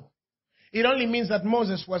obey the law. It only means that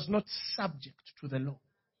Moses was not subject to the law.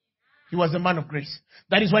 He was a man of grace.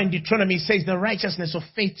 That is why in Deuteronomy it says the righteousness of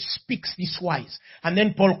faith speaks this wise. And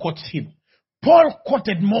then Paul quotes him. Paul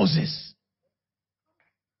quoted Moses.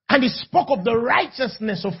 And he spoke of the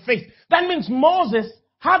righteousness of faith. That means Moses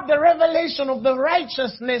had the revelation of the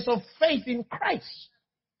righteousness of faith in Christ.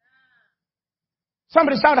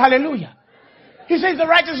 Somebody shout hallelujah. He says the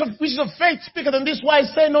righteousness of faith speaketh on this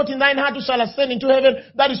wise, say not in thine heart who shall ascend into heaven,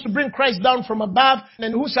 that is to bring Christ down from above,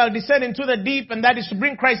 and who shall descend into the deep, and that is to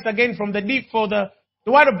bring Christ again from the deep, for the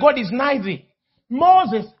word of God is nigh thee.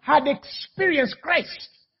 Moses had experienced Christ.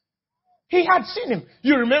 He had seen him.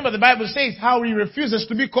 You remember the Bible says how he refuses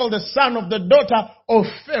to be called the son of the daughter of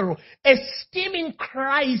Pharaoh, esteeming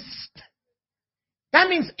Christ. That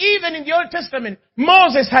means even in the Old Testament,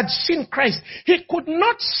 Moses had seen Christ. He could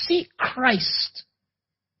not see Christ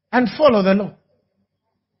and follow the law.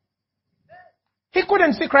 He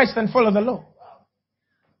couldn't see Christ and follow the law.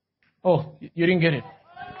 Oh, you didn't get it.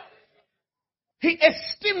 He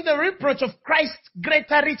esteemed the reproach of Christ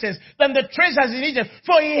greater riches than the treasures in Egypt,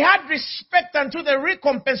 for he had respect unto the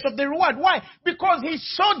recompense of the reward. Why? Because he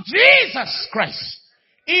saw Jesus Christ.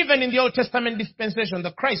 Even in the Old Testament dispensation,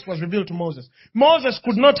 the Christ was revealed to Moses. Moses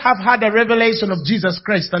could not have had a revelation of Jesus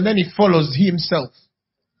Christ and then he follows himself.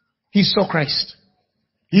 He saw Christ.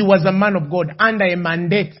 He was a man of God under a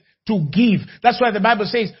mandate to give. That's why the Bible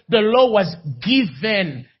says the law was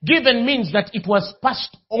given. Given means that it was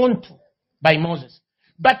passed on to by Moses.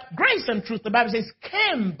 But grace and truth, the Bible says,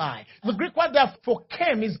 came by. The Greek word there for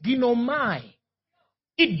came is ginomai.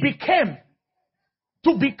 It became.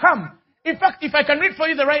 To become. In fact, if I can read for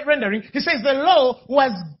you the right rendering, he says the law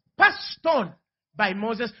was passed on by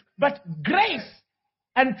Moses, but grace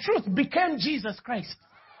and truth became Jesus Christ.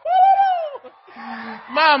 Woo!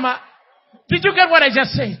 Mama, did you get what I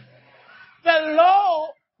just said? The law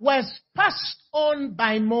was passed on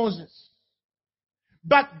by Moses,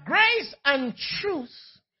 but grace and truth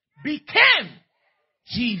became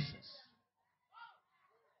Jesus.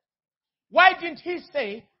 Why didn't he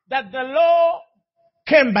say that the law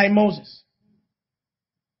came by Moses?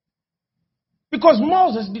 Because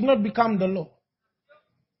Moses did not become the law.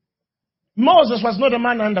 Moses was not a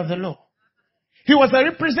man under the law. He was a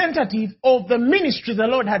representative of the ministry the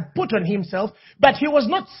Lord had put on himself, but he was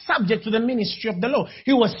not subject to the ministry of the law.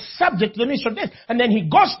 He was subject to the ministry of death. And then he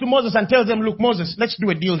goes to Moses and tells him, look, Moses, let's do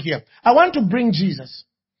a deal here. I want to bring Jesus.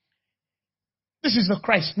 This is the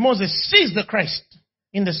Christ. Moses sees the Christ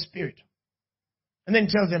in the spirit. And then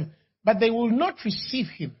tells them, but they will not receive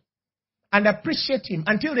him and appreciate him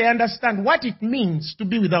until they understand what it means to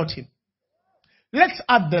be without him. Let's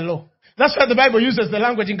add the law. That's why the Bible uses the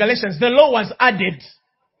language in Galatians. The law was added.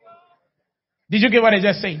 Did you get what I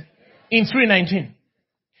just said? In 3:19.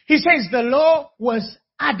 He says the law was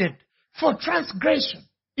added for transgression.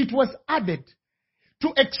 It was added to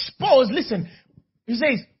expose. Listen, he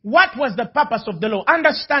says, what was the purpose of the law?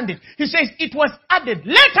 Understand it. He says it was added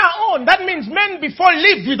later on. That means men before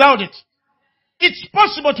lived without it. It's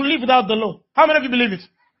possible to live without the law. How many of you believe it?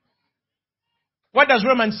 What does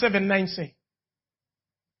Romans 7:9 say?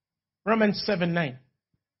 Romans 7:9.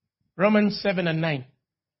 Romans 7:9.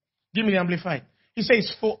 Give me the Amplified. He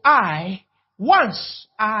says, for once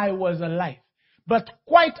I was alive, but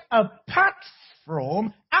quite apart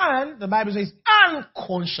from, and the Bible says,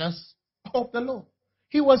 unconscious of the law.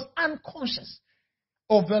 He was unconscious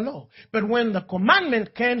of the law. But when the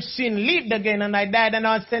commandment came, sin lived again, and I died, and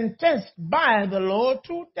I was sentenced by the law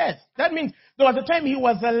to death. That means there was a time he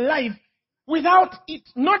was alive without it,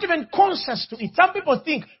 not even conscious to it. Some people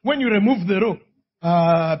think when you remove the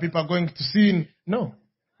law, people are going to sin. No.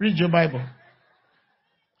 Read your Bible.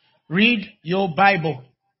 Read your Bible.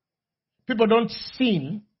 People don't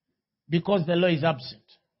sin because the law is absent.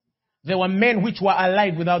 There were men which were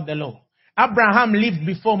alive without the law. Abraham lived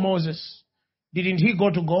before Moses. Didn't he go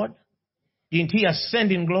to God? Didn't he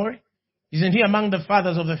ascend in glory? Isn't he among the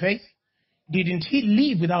fathers of the faith? Didn't he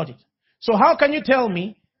live without it? So how can you tell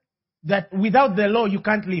me that without the law you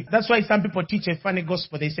can't live? That's why some people teach a funny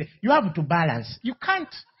gospel. They say, you have to balance. You can't.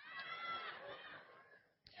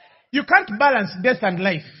 You can't balance death and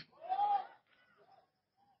life.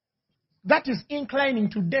 That is inclining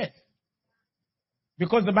to death.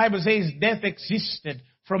 Because the Bible says death existed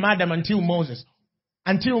from Adam until Moses.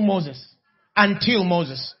 Until Moses. Until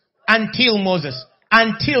Moses. Until Moses.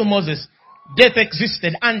 Until Moses. Death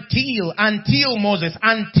existed until Moses.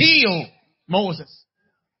 Until Moses.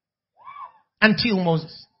 Until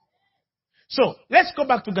Moses. So, let's go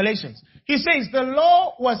back to Galatians. He says the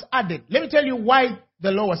law was added. Let me tell you why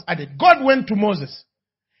the law was added. God went to Moses.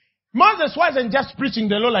 Moses wasn't just preaching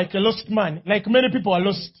the law like a lost man, like many people are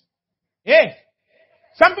lost. Hey,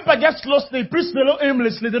 some people are just lost. They preach the law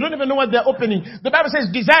aimlessly. They don't even know what they're opening. The Bible says,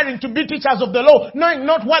 desiring to be teachers of the law, knowing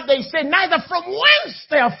not what they say, neither from whence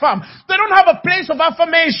they are from. They don't have a place of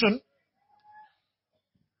affirmation.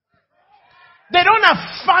 They don't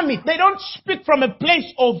affirm it. They don't speak from a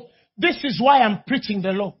place of, this is why I'm preaching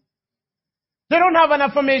the law. They don't have an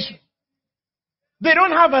affirmation. They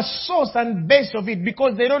don't have a source and base of it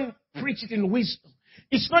because they don't preach it in wisdom.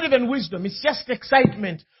 It's not even wisdom. It's just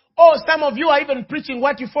excitement. Or some of you are even preaching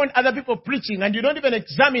what you find other people preaching and you don't even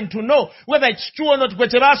examine to know whether it's true or not.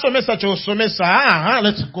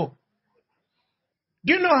 Let's go.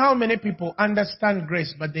 Do you know how many people understand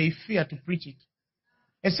grace but they fear to preach it?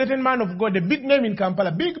 A certain man of God, a big name in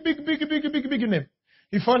Kampala, big name.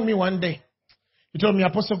 He phoned me one day. He told me,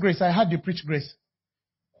 Apostle Grace, I heard you preach grace.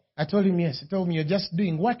 I told him yes. He told me, you're just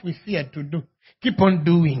doing what we feared to do. Keep on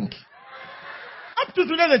doing. Up to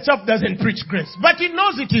today, the chap doesn't preach grace, but he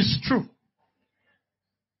knows it is true.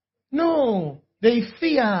 No, they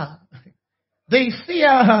fear. They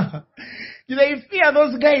fear. They fear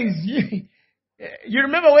those guys. You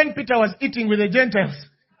remember when Peter was eating with the Gentiles?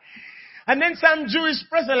 And then some Jewish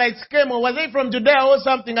proselytes came, or was they from Judea or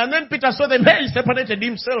something? And then Peter saw them, he separated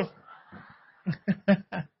himself.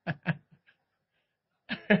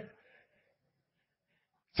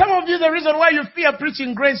 Some of you, the reason why you fear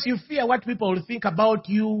preaching grace, you fear what people will think about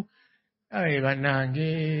you. Give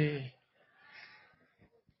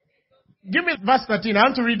me verse 13. I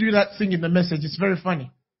want to read you that thing in the message. It's very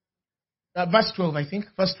funny. Verse 12, I think.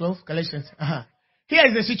 Verse 12, Galatians. Here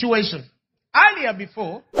is the situation. Earlier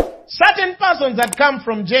before, certain persons had come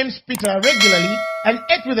from James, Peter regularly and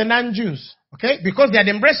ate with the non-Jews. Okay? Because they had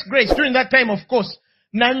embraced grace. During that time, of course,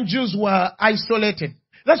 non-Jews were isolated.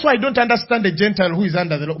 That's why I don't understand the Gentile who is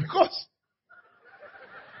under the law. Because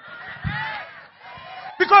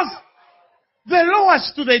the law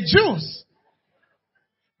was to the Jews.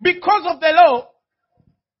 Because of the law,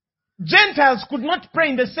 Gentiles could not pray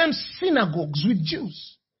in the same synagogues with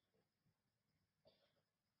Jews.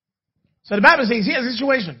 So the Bible says, here's the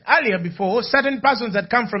situation. Earlier before, certain persons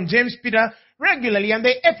had come from James, Peter regularly and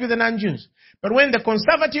they ate with the non-Jews. But when the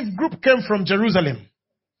conservative group came from Jerusalem,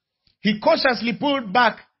 he cautiously pulled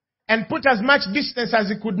back and put as much distance as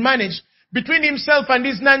he could manage between himself and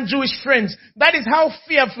his non-Jewish friends. That is how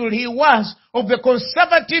fearful he was of the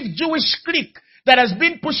conservative Jewish clique that has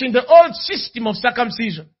been pushing the old system of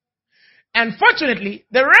circumcision. And fortunately,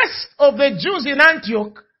 the rest of the Jews in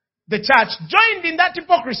Antioch, the church, joined in that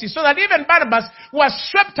hypocrisy so that even Barnabas was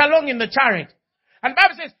swept along in the chariot. And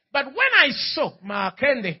Bible says, but when I saw,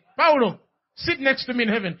 Paulo, sit next to me in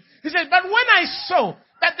heaven. He says, but when I saw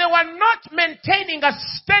that they were not maintaining a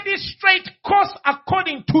steady, straight course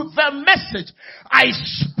according to the message, I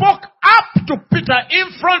spoke up to Peter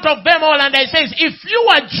in front of them all and I says, if you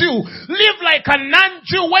are Jew, live like a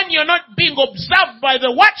non-Jew when you're not being observed by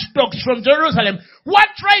the watchdogs from Jerusalem.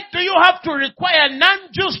 What right do you have to require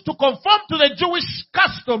non-Jews to conform to the Jewish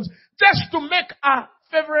customs just to make a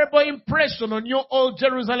favorable impression on your old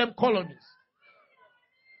Jerusalem colonies?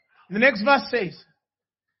 The next verse says,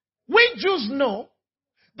 we Jews know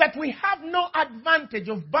that we have no advantage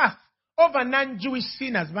of birth over non-Jewish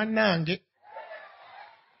sinners.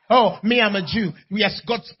 Oh, me, I'm a Jew. We are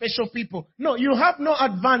God's special people. No, you have no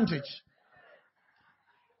advantage.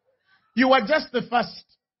 You are just the first.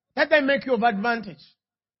 That doesn't make you of advantage.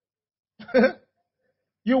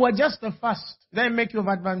 You were just the first. That doesn't make you of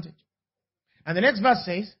advantage. And the next verse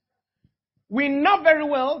says, we know very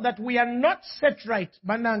well that we are not set right.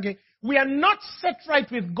 We are not set right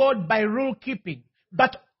with God by rule keeping.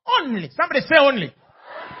 But only, somebody say only,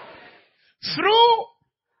 through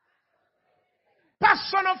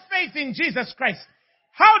personal faith in Jesus Christ.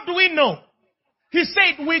 How do we know? He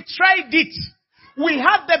said, we tried it. We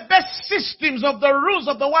have the best systems of the rules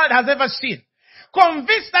of the world has ever seen.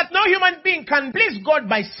 Convinced that no human being can please God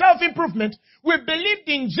by self-improvement, we believed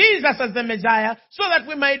in Jesus as the Messiah so that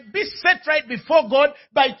we might be set right before God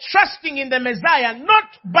by trusting in the Messiah, not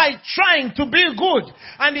by trying to be good.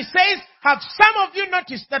 And he says, have some of you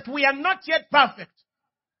noticed that we are not yet perfect?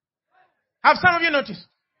 Have some of you noticed?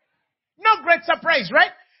 No great surprise,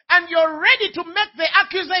 right? And you're ready to make the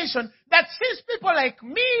accusation that since people like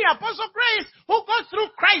me, Apostle Grace, who go through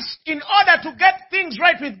Christ in order to get things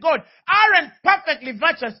right with God, aren't perfectly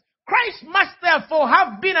virtuous, Christ must therefore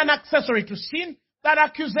have been an accessory to sin. That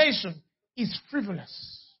accusation is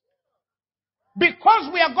frivolous.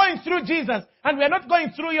 Because we are going through Jesus and we are not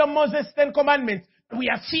going through your Moses 10 commandments, we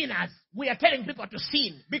are sinners. We are telling people to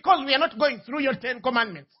sin because we are not going through your 10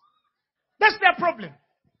 commandments. That's their problem.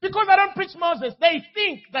 Because I don't preach Moses, they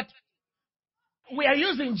think that we are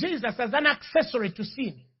using Jesus as an accessory to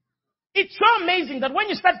sin. It's so amazing that when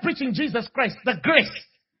you start preaching Jesus Christ, the grace,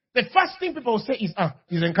 the first thing people will say is,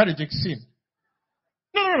 he's encouraging sin.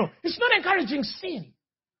 No. It's not encouraging sin.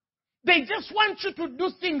 They just want you to do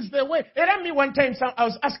things the way. And me one time, I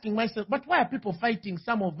was asking myself, but why are people fighting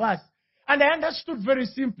some of us? And I understood very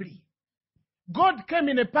simply. God came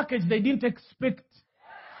in a package they didn't expect.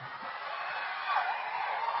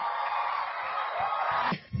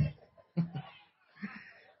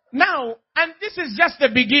 Now, and this is just the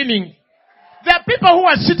beginning. There are people who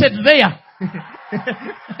are seated there.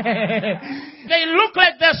 They look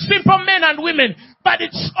like they're simple men and women, but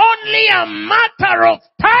it's only a matter of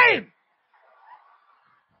time.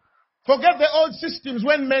 Forget the old systems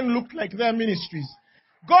when men looked like their ministries.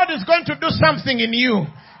 God is going to do something in you.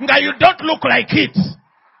 Now you don't look like it.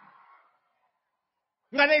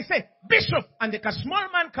 Now they say, Bishop, and a small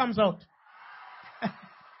man comes out.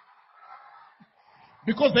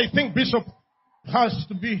 Because they think Bishop has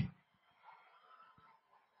to be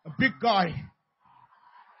a big guy.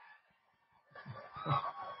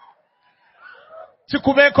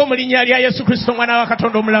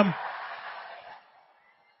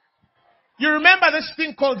 You remember this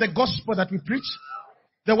thing called the gospel that we preach?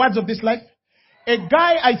 The words of this life? A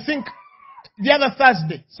guy, I think, the other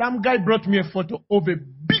Thursday, some guy brought me a photo of a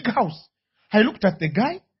big house. I looked at the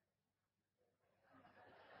guy.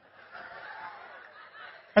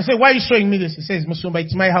 I said, why are you showing me this? He says, Musumba,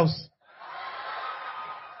 it's my house.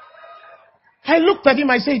 I looked at him,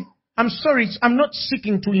 I said, I'm sorry, I'm not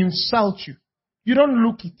seeking to insult you. You don't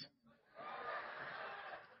look it.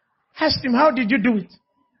 I asked him, how did you do it?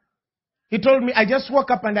 He told me, I just woke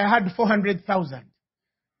up and I had 400,000.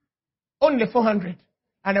 Only 400.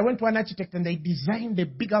 And I went to an architect and they designed a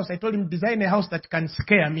big house. I told him, design a house that can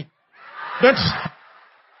scare me.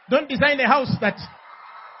 Don't design a house that...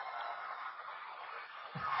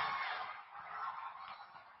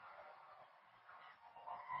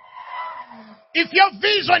 If your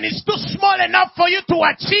vision is too small enough for you to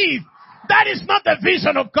achieve, that is not the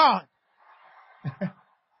vision of God.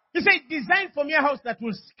 He said, design for me a house that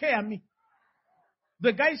will scare me.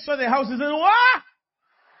 The guy saw the house and said, what?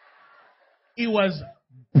 It was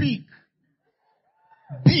big.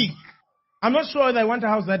 Big. I'm not sure whether I want a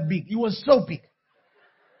house that big. It was so big.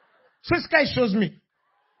 So this guy shows me.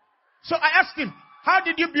 So I asked him, how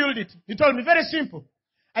did you build it? He told me, very simple.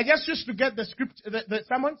 I just used to get the script, the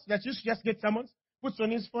sermons, that used to just get sermons, puts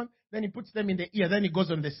on his phone, then he puts them in the ear, then he goes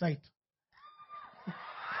on the site.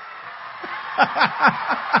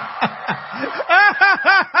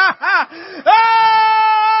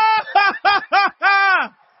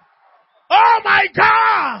 Oh my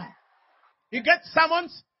God! He gets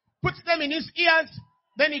sermons, puts them in his ears,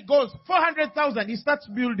 then he goes, 400,000, he starts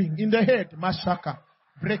building in the head. Mashaka,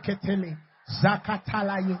 Breketele,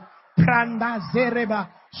 Zakatalaye, Pranda Zereba,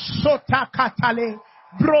 Sota Katale,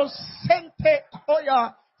 Brosente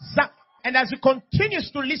Koya Zak. And as he continues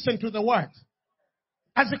to listen to the word,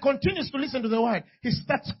 he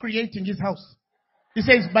starts creating his house. He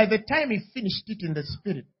says, by the time he finished it in the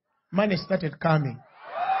spirit, money started coming.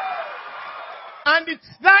 And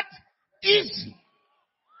it's that easy.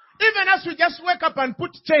 Even as we just wake up and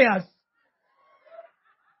put chairs.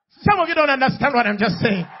 Some of you don't understand what I'm just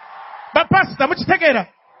saying. But Pastor, much together.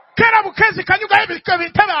 Can you guys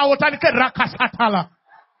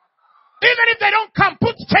even if they don't come,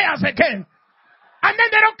 put chairs again. And then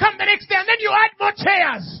they don't come the next day, and then you add more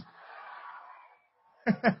chairs.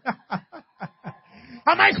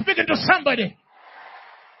 Am I speaking to somebody?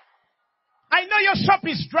 I know your shop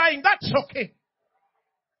is drying. That's okay.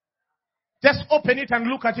 Just open it and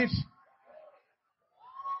look at it.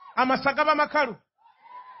 Amasagaba makalu.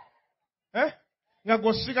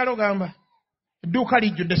 Ngagosigalo gamba.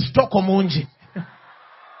 The stock omunji.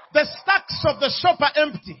 The stacks of the shop are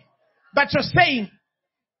empty. But you're saying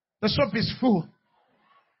the shop is full.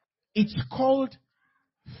 It's called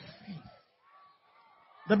faith.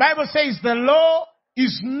 The Bible says the law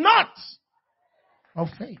is not of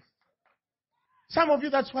faith. Some of you,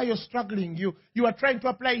 that's why you're struggling. You are trying to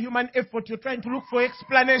apply human effort. You're trying to look for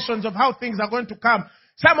explanations of how things are going to come.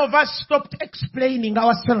 Some of us stopped explaining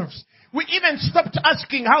ourselves. We even stopped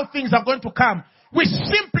asking how things are going to come. We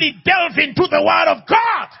simply delve into the Word of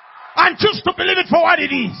God and choose to believe it for what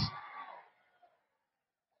it is.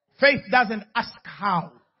 Faith doesn't ask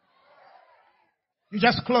how. You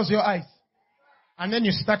just close your eyes. And then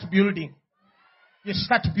you start building. You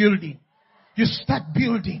start building. You start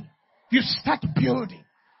building. You start building.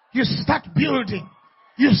 You start building.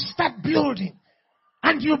 You start building.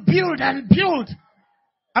 And you build and build.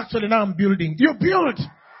 Actually, now I'm building. You build.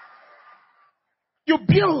 You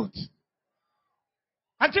build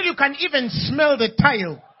until you can even smell the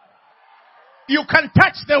tile. You can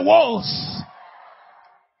touch the walls.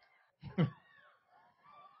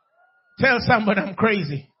 Tell somebody I'm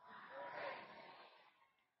crazy.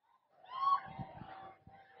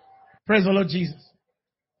 Praise the Lord Jesus.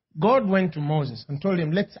 God went to Moses and told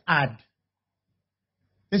him, let's add.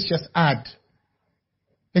 Let's just add.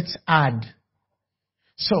 Let's add.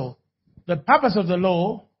 So, the purpose of the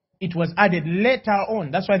law, it was added later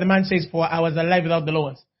on. That's why the man says, for I was alive without the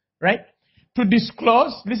laws. Right? To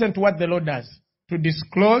disclose, listen to what the law does. To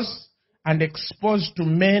disclose and expose to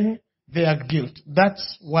men their guilt.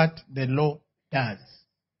 That's what the law does.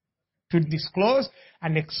 To disclose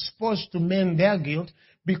and expose to men their guilt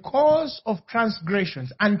because of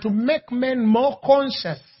transgressions, and to make men more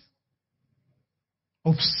conscious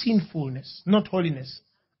of sinfulness, not holiness.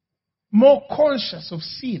 More conscious of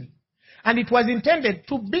sin. And it was intended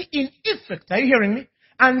to be in effect, are you hearing me?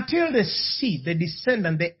 Until the seed, the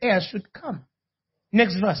descendant, the heir should come.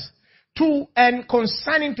 Next verse. To and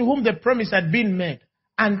concerning to whom the promise had been made.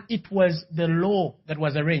 And it was the law that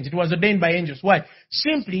was arranged. It was ordained by angels. Why?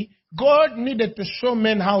 Simply, God needed to show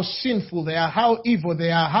men how sinful they are, how evil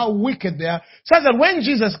they are, how wicked they are, so that when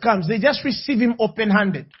Jesus comes, they just receive him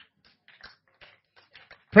open-handed.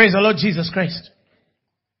 Praise the Lord Jesus Christ.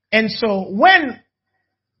 And so when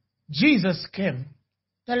Jesus came,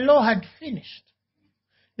 the law had finished.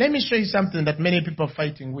 Let me show you something that many people are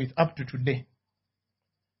fighting with up to today.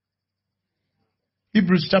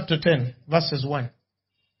 Hebrews chapter 10, verses 1.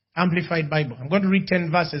 Amplified Bible. I'm going to read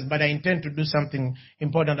 10 verses, but I intend to do something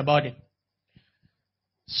important about it.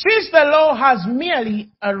 Since the law has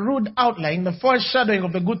merely a rude outline, the foreshadowing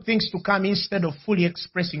of the good things to come instead of fully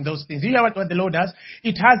expressing those things. You hear what the law does?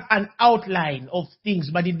 It has an outline of things,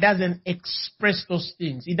 but it doesn't express those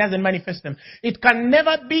things. It doesn't manifest them. It can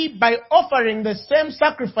never be by offering the same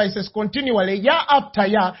sacrifices continually, year after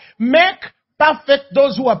year, make perfect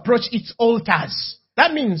those who approach its altars.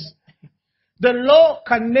 That means the law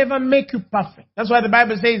can never make you perfect. That's why the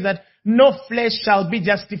Bible says that no flesh shall be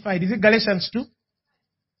justified. Is it Galatians 2?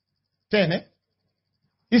 10, eh?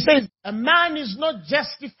 He says, a man is not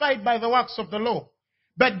justified by the works of the law,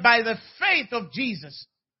 but by the faith of Jesus.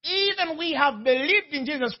 Even we have believed in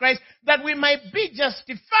Jesus Christ that we might be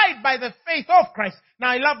justified by the faith of Christ. Now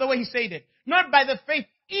I love the way he said it. Not by the faith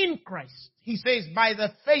in Christ. He says by the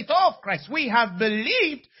faith of Christ. We have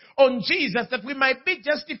believed on Jesus that we might be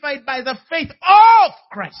justified by the faith of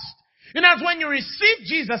Christ. You know, when you receive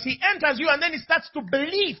Jesus, he enters you and then he starts to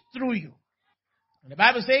believe through you. And the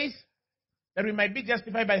Bible says that we might be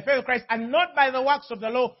justified by the faith of Christ and not by the works of the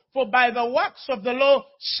law. For by the works of the law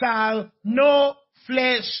shall no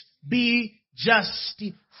flesh be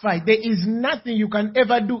justified. There is nothing you can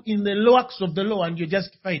ever do in the works of the law and you're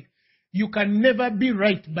justified. You can never be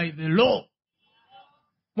right by the law.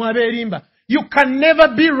 You can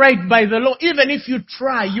never be right by the law. Even if you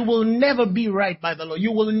try, you will never be right by the law.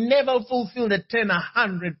 You will never fulfill the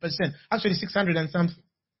 100%. Actually, 600 and something.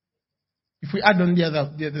 If we add on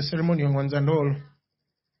the ceremonial ones and all.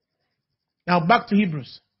 Now back to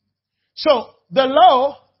Hebrews. So the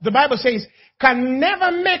law, the Bible says, can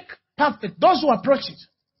never make perfect those who approach it.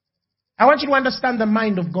 I want you to understand the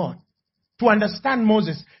mind of God. To understand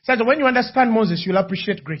Moses. So that when you understand Moses, you'll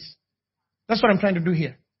appreciate grace. That's what I'm trying to do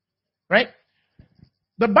here. Right?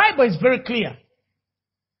 The Bible is very clear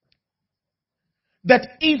that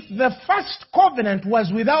if the first covenant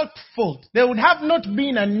was without fault, there would have not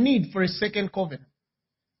been a need for a second covenant.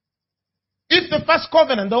 If the first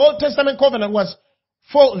covenant, the Old Testament covenant, was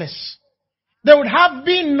faultless, there would have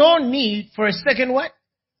been no need for a second what?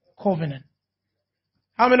 Covenant.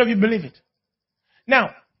 How many of you believe it?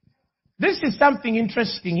 Now, this is something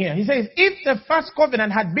interesting here. He says, if the first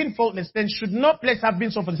covenant had been faultless, then should no place have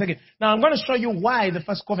been so for the second. Now, I'm going to show you why the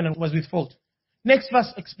first covenant was with fault. Next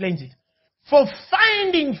verse explains it. For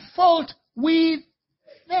finding fault with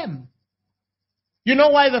them. You know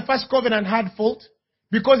why the first covenant had fault?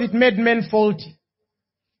 Because it made men faulty.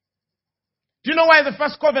 Do you know why the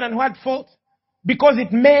first covenant had fault? Because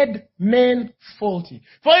it made men faulty.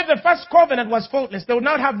 For if the first covenant was faultless, there would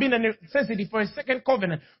not have been a necessity for a second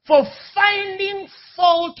covenant. For finding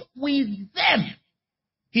fault with them.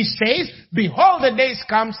 He says, behold, the days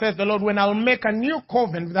come, says the Lord, when I'll make a new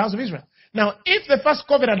covenant with the house of Israel. Now, if the first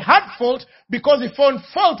covenant had fault, because he found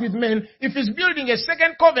fault with men, if he's building a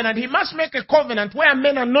second covenant, he must make a covenant where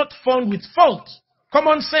men are not found with fault.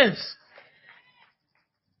 Common sense.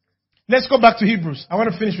 Let's go back to Hebrews. I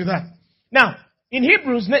want to finish with that. Now, in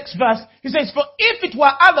Hebrews, next verse, he says, for if it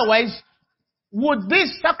were otherwise, would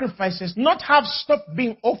these sacrifices not have stopped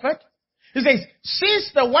being offered? He says,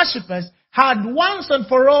 since the worshippers had once and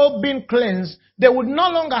for all been cleansed, they would no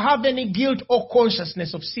longer have any guilt or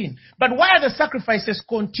consciousness of sin. But why are the sacrifices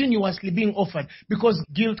continuously being offered? Because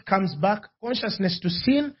guilt comes back, consciousness to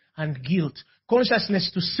sin and guilt. Consciousness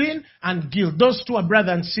to sin and guilt. Those two are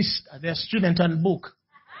brother and sister. They are student and book.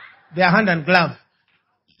 They are hand and glove.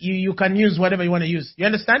 You can use whatever you want to use. You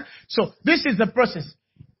understand? So this is the process.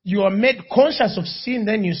 You are made conscious of sin,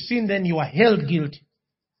 then you sin, then you are held guilty.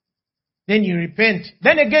 Then you repent.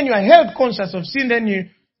 Then again you are held conscious of sin, then you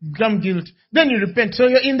become guilty. Then you repent. So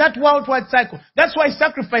you're in that worldwide cycle. That's why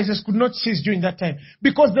sacrifices could not cease during that time.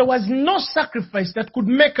 Because there was no sacrifice that could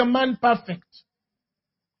make a man perfect.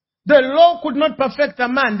 The law could not perfect a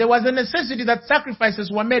man. There was a necessity that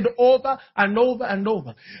sacrifices were made over and over and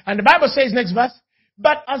over. And the Bible says, next verse,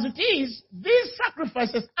 but as it is, these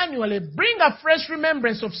sacrifices annually bring a fresh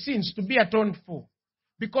remembrance of sins to be atoned for.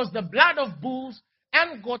 Because the blood of bulls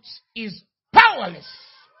and goats is powerless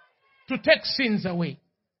to take sins away.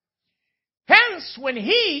 Hence, when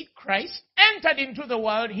he, Christ, entered into the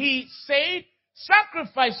world, he said,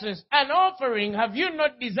 sacrifices and offering have you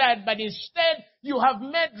not desired, but instead you have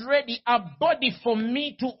made ready a body for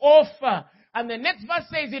me to offer. And the next verse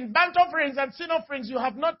says, in burnt offerings and sin offerings you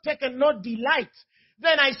have not taken no delight.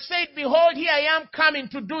 Then I said, behold, here I am coming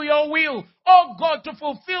to do your will, O God, to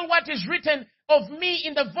fulfill what is written of me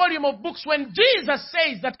in the volume of books. When Jesus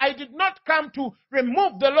says that I did not come to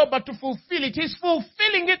remove the law but to fulfill it, he's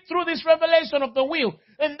fulfilling it through this revelation of the will.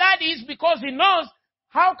 And that is because he knows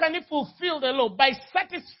how can he fulfill the law? By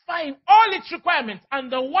satisfying all its requirements.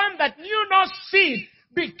 And the one that knew no sin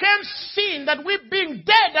became sin, that we being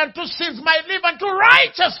dead unto sins might live unto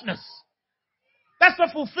righteousness. That's the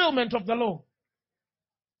fulfillment of the law.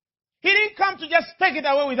 He didn't come to just take it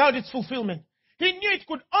away without its fulfillment. He knew it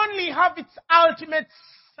could only have its ultimate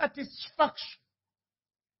satisfaction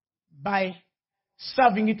by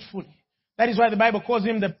serving it fully. That is why the Bible calls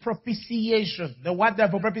him the propitiation. The word there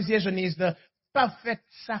for propitiation is the perfect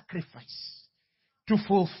sacrifice to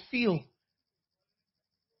fulfill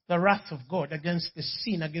the wrath of God against the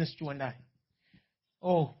sin against you and I.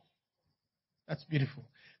 Oh, that's beautiful.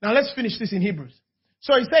 Now let's finish this in Hebrews.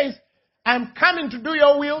 So he says, I'm coming to do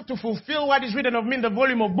your will, to fulfill what is written of me in the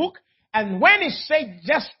volume of book. And when he said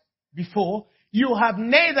just before, you have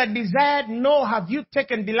neither desired nor have you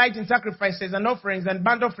taken delight in sacrifices and offerings and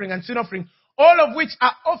burnt offering and sin offering, all of which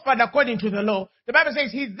are offered according to the law. The Bible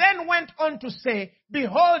says, he then went on to say,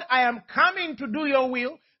 behold, I am coming to do your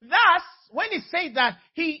will. Thus, when he said that,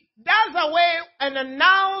 he does away and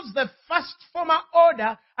announces the first former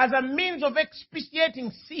order as a means of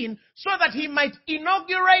expiating sin, so that he might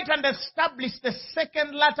inaugurate and establish the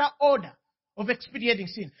second latter order of expiating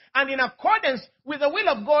sin. And in accordance with the will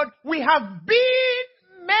of God, we have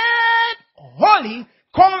been made holy,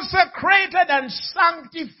 consecrated and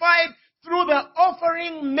sanctified through the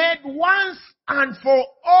offering made once and for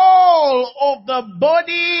all of the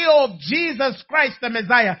body of Jesus Christ the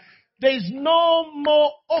Messiah. There is no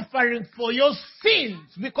more offering for your sins,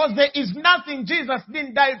 because there is nothing Jesus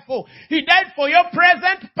didn't die for. He died for your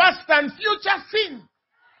present, past and future sin.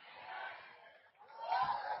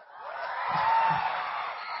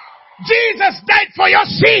 Jesus died for your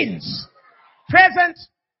sins, present,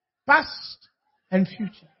 past and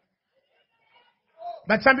future.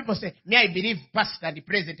 But some people say, me, I believe past and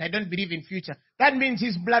present. I don't believe in future. That means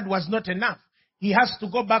his blood was not enough. He has to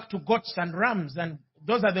go back to goats and rams, and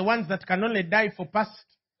those are the ones that can only die for past.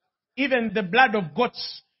 Even the blood of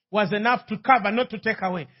goats was enough to cover, not to take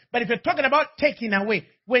away. But if you're talking about taking away,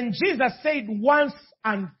 when Jesus said once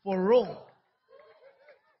and for all,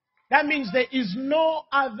 that means there is no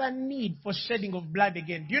other need for shedding of blood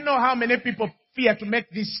again. Do you know how many people fear to make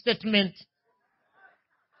this statement?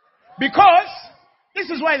 Because, this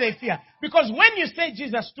is why they fear. Because when you say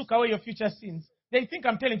Jesus took away your future sins, they think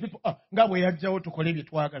I'm telling people, oh,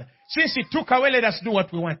 since he took away, let us do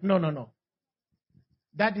what we want. No, no, no.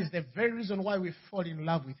 That is the very reason why we fall in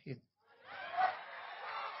love with him.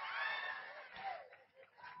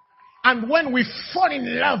 And when we fall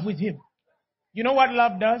in love with him, you know what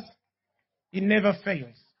love does? It never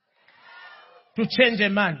fails to change a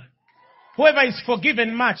man. Whoever is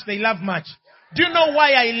forgiven much, they love much. Do you know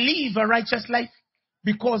why I live a righteous life?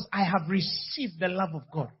 Because I have received the love of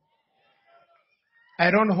God. I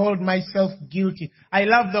don't hold myself guilty. I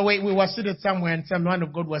love the way we were seated somewhere and some man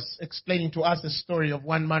of God was explaining to us the story of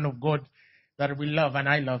one man of God that we love and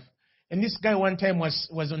I love. And this guy one time was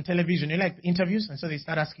on television. You like interviews? And so they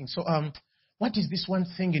start asking, so what is this one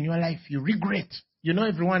thing in your life you regret? You know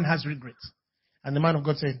everyone has regrets. And the man of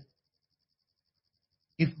God said,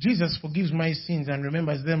 if Jesus forgives my sins and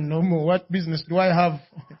remembers them no more, what business do I have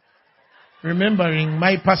remembering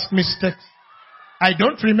my past mistakes. I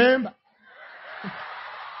don't remember.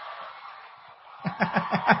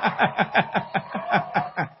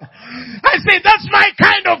 I say, that's my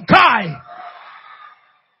kind of guy.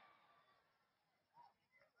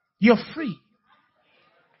 You're free.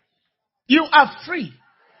 You are free.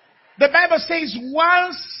 The Bible says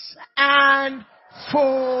once and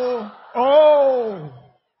for all.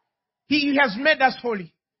 He has made us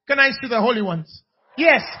holy. Can I see the holy ones?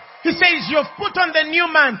 Yes. He says you've put on the new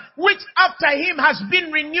man, which after him has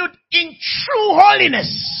been renewed in true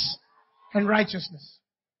holiness and righteousness.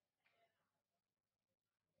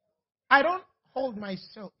 I don't hold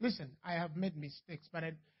myself. Listen, I have made mistakes, but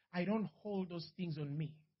I don't hold those things on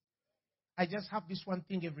me. I just have this one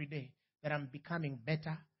thing every day, that I'm becoming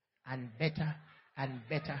better and better and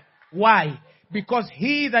better. Why? Because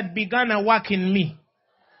he that began a work in me.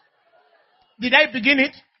 Did I begin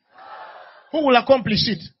it? Who will accomplish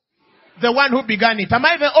it? The one who began it. Am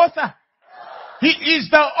I the author? He is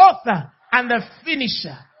the author and the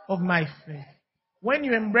finisher of my faith. When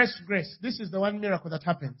you embrace grace, this is the one miracle that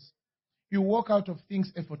happens. You walk out of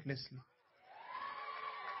things effortlessly.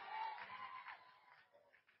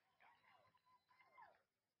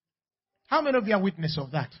 How many of you are witness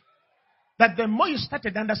of that? That the more you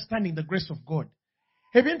started understanding the grace of God,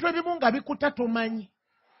 because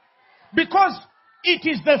it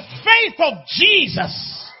is the faith of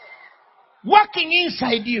Jesus working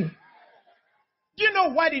inside you. Do you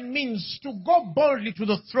know what it means to go boldly to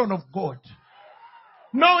the throne of God?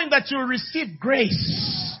 Knowing that you'll receive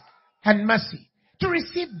grace and mercy. To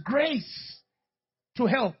receive grace to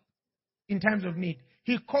help in times of need.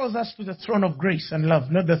 He calls us to the throne of grace and love,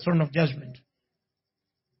 not the throne of judgment.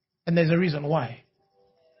 And there's a reason why.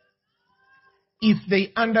 If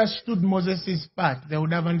they understood Moses' part, they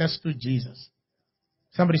would have understood Jesus.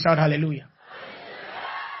 Somebody shout hallelujah.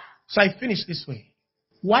 So I finish this way.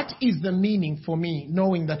 What is the meaning for me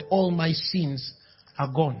knowing that all my sins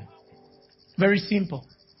are gone? Very simple.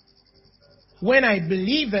 When I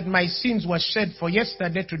believe that my sins were shed for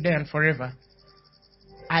yesterday, today, and forever,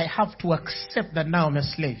 I have to accept that now I'm a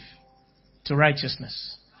slave to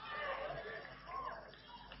righteousness.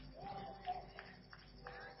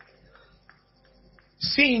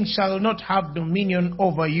 Sin shall not have dominion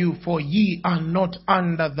over you, for ye are not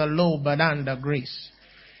under the law, but under grace.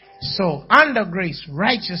 So, under grace,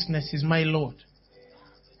 righteousness is my Lord.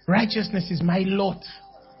 Righteousness is my lot.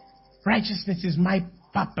 Righteousness is my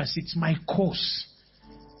purpose. It's my course.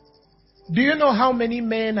 Do you know how many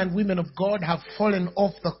men and women of God have fallen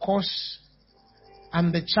off the course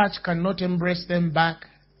and the church cannot embrace them back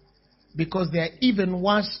because they are even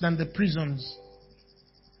worse than the prisons?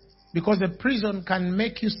 Because the prison can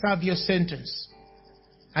make you serve your sentence.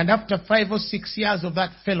 And after 5 or 6 years of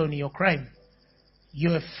that felony or crime,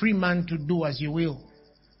 you're a free man to do as you will.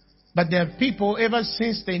 But there are people, ever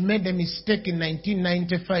since they made a mistake in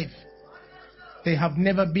 1995, they have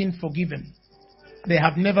never been forgiven. They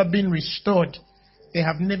have never been restored. They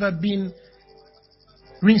have never been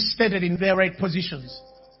reinstated in their right positions.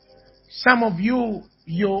 Some of you,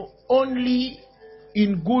 you're only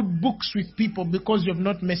in good books with people because you've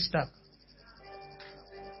not messed up.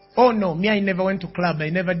 Oh no, me, I never went to club. I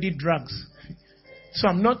never did drugs. So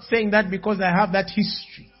I'm not saying that because I have that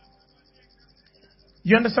history.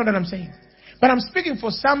 You understand what I'm saying? But I'm speaking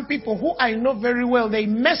for some people who I know very well. They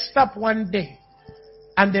messed up one day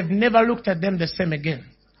and they've never looked at them the same again.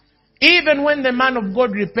 Even when the man of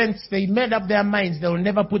God repents, they made up their minds they will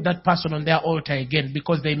never put that person on their altar again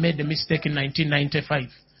because they made the mistake in 1995.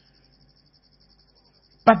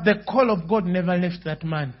 But the call of God never left that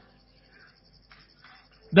man.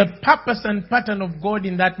 The purpose and pattern of God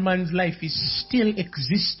in that man's life is still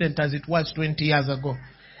existent as it was 20 years ago.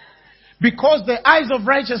 Because the eyes of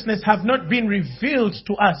righteousness have not been revealed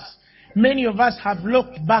to us, many of us have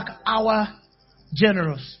looked back our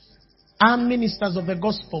generals, our ministers of the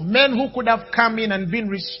gospel, men who could have come in and been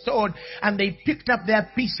restored, and they picked up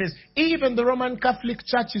their pieces. Even the Roman Catholic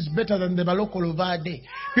Church is better than the local of our day.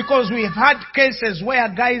 Because we have had cases where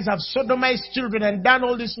guys have sodomized children and done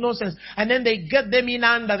all this nonsense, and then they get them in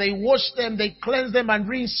under, they wash them, they cleanse them and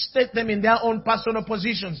reinstate them in their own personal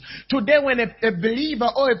positions. Today when a believer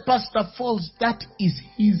or a pastor falls, that is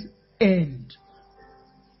his end.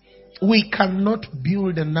 We cannot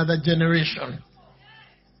build another generation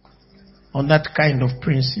on that kind of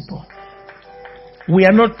principle. We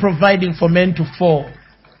are not providing for men to fall.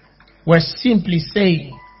 We're simply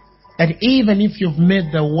saying that even if you've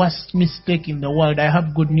made the worst mistake in the world, I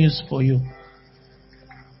have good news for you.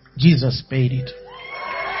 Jesus paid it.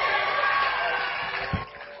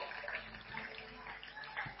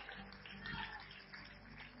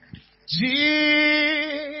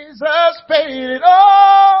 Jesus paid it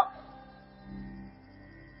all.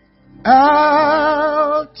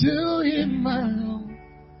 I'll to him my own.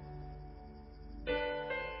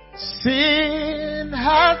 Sin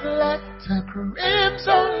had left a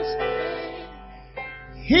crimson stain.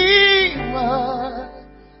 He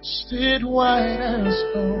washed it white as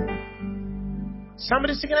snow.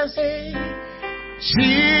 Somebody sing it and say,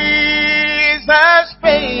 Jesus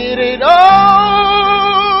paid it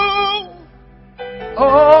all.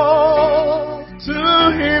 All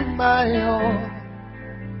to him I owe.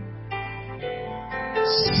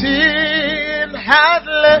 Sin had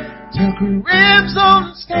left a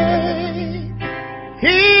crimson stain.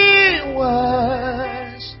 He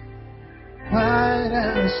was white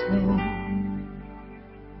as snow.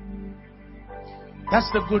 That's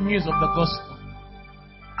the good news of the gospel.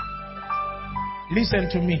 Listen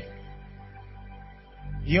to me.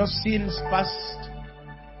 Your sins past,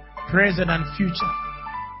 present and future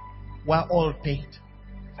were all paid.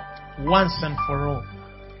 Once and for all.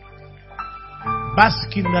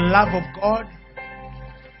 Bask in the love of God.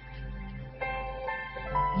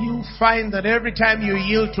 You find that every time you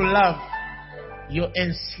yield to love, you're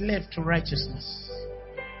enslaved to righteousness.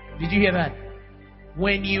 Did you hear that?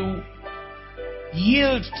 When you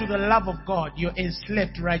yield to the love of God, you're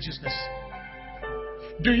enslaved to righteousness.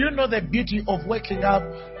 Do you know the beauty of waking up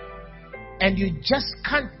and you just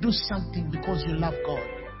can't do something because you love God?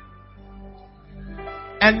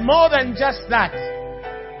 And more than just that,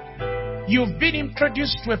 you've been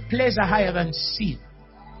introduced to a pleasure higher than sin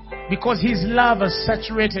because His love has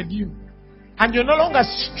saturated you. And you're no longer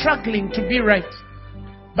struggling to be right,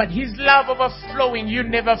 but His love overflowing you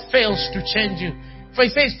never fails to change you. For He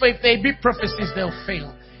says, for if there be prophecies, they'll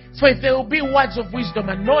fail. For if there will be words of wisdom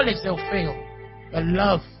and knowledge, they'll fail. But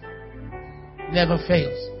love never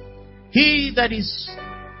fails. He that is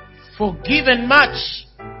forgiven much,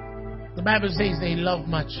 the Bible says they love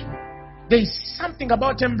much. There is something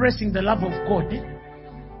about embracing the love of God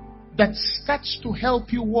that starts to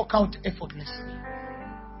help you walk out effortlessly.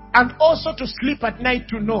 And also to sleep at night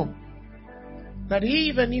to know that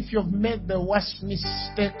even if you've made the worst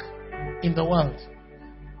mistake in the world,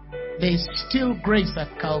 there is still grace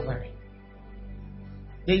at Calvary.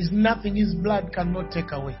 There is nothing His blood cannot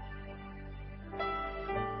take away.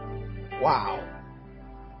 Wow.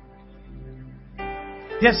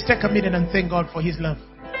 Just take a minute and thank God for His love.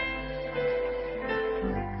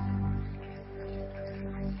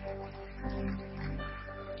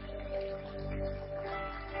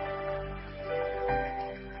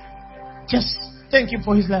 Just thank Him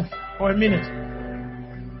for His love for a minute.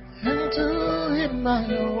 And to Him I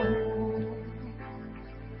owe.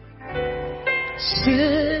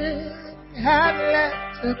 Sin had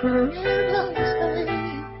left a crimson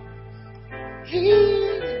stain. He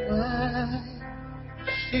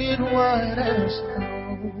washed it white as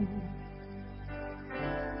snow.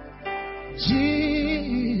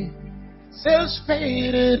 Jesus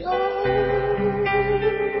paid it all.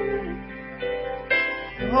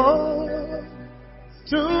 All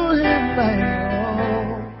to Him I owe.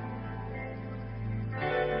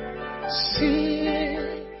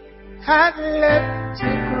 Sin had left a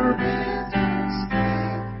crimson stain.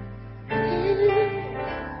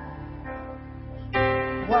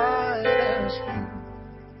 White as snow.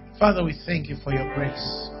 Father, we thank You for Your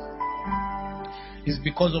grace. It's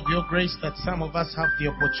because of Your grace that some of us have the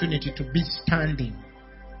opportunity to be standing.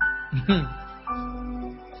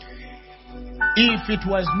 If it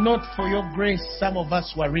was not for Your grace, some of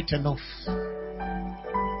us were written off.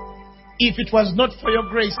 If it was not for Your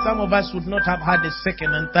grace, some of us would not have had a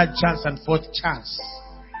second and third chance and fourth chance.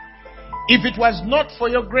 If it was not for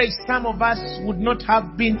Your grace, some of us would not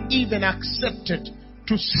have been even accepted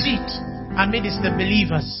to sit amidst the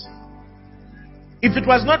believers. If it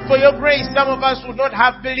was not for Your grace, some of us would not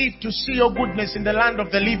have believed to see Your goodness in the land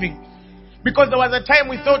of the living. Because there was a time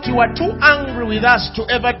we thought You were too angry with us to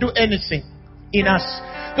ever do anything in us.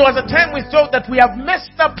 There was a time we thought that we have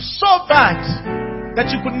messed up so bad that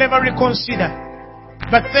You could never reconsider.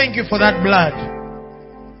 But thank You for that blood.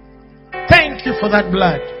 Thank You for that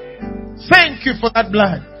blood. Thank You for that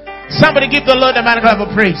blood. Somebody give the Lord a man clap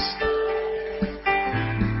of praise.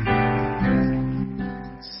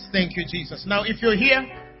 Thank You, Jesus. Now, if you're here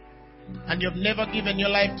and you've never given your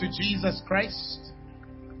life to Jesus Christ,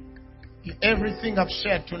 everything I've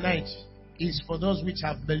shared tonight is for those which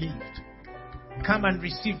have believed. Come and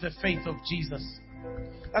receive the faith of Jesus.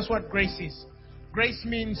 That's what grace is. Grace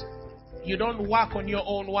means you don't work on your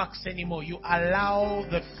own works anymore. You allow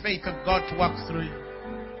the faith of God to work through you.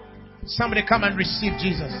 Somebody come and receive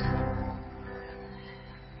Jesus.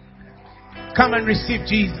 Come and receive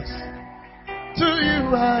Jesus. To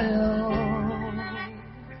you I owe.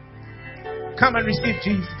 Come and receive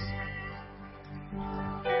Jesus.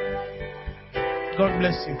 God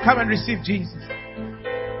bless you. Come and receive Jesus.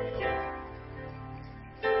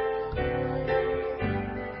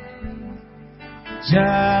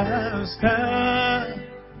 Just as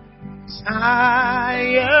I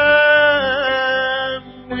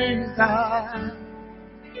am without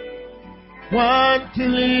one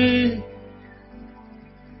plea,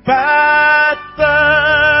 but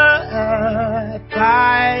that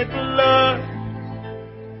thy blood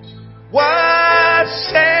was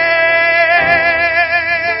shed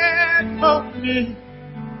for me,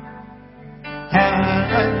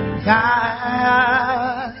 and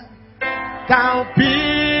thou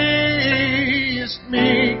bidst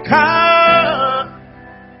me come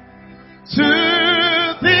to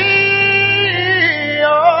thee,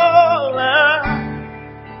 all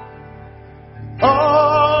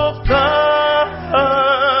of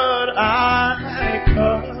God I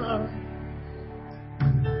come.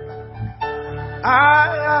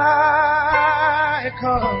 I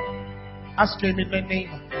come. Ask him in the name.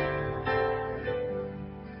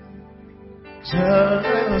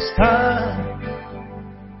 Just as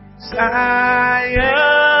I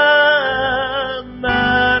am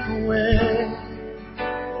and waiting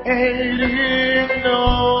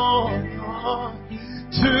on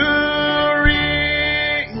to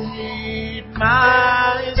read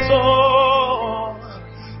my soul.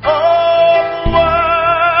 Oh,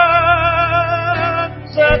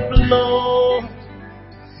 once that blow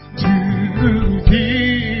to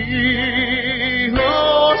thee,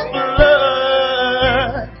 whose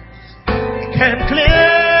blood can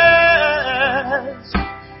cleanse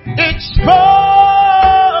each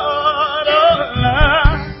part of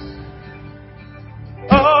life.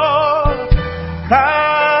 Oh,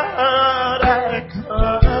 God, I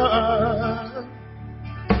come.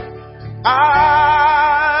 I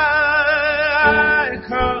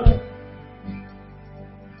come.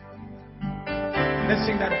 Let's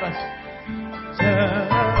sing that verse.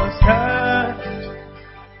 Just as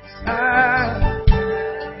I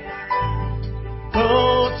go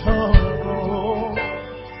to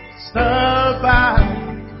survive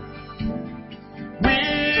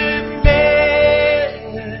with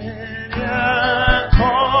many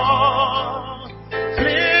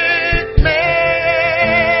conflict,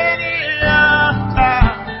 many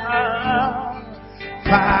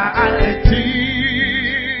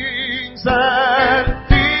fightings and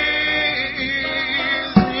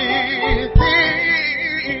fears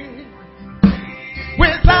within,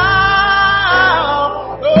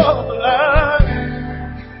 without blood.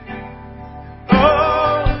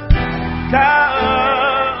 Oh,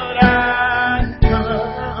 God, I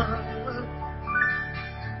come.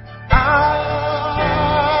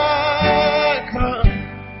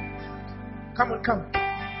 Come on, come.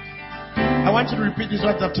 I want you to repeat these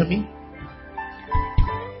words after me.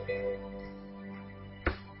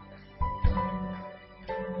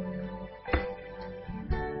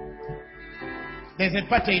 There's a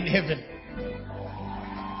party in heaven.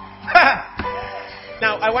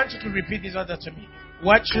 Now, I want you to repeat these words after me.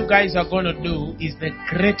 What you guys are going to do is the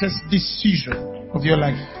greatest decision of your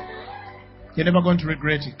life. You're never going to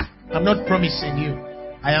regret it. I'm not promising you.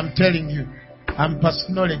 I am telling you. I'm past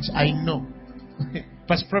knowledge. I know.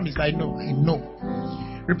 Past promise. I know. I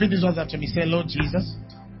know. Repeat these words after me. Say, Lord Jesus,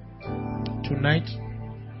 tonight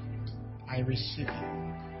I receive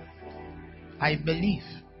you. I believe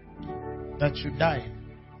that you died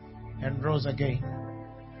and rose again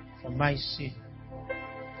for my sin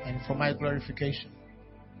and for my glorification.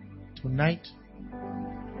 Tonight,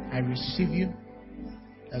 I receive you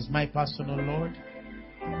as my personal Lord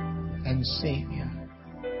and Savior.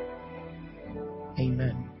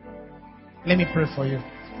 Amen. Let me pray for you.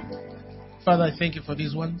 Father, I thank you for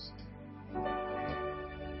these ones.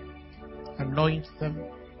 Anoint them,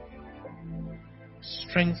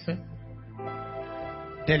 strengthen,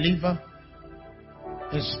 deliver,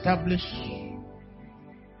 establish.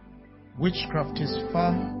 Witchcraft is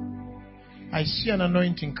far. I see an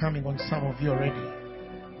anointing coming on some of you already.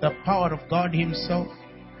 The power of God Himself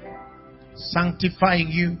sanctifying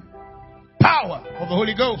you. Power of the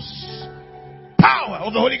Holy Ghost. Power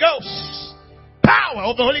of the Holy Ghost. Power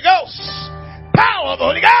of the Holy Ghost. Power of the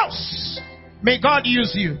Holy Ghost. May God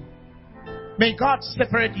use you. May God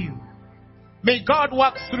separate you. May God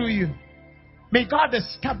work through you. May God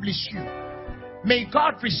establish you. May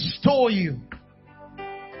God restore you.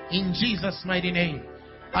 In Jesus' mighty name.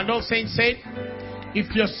 And all saints say,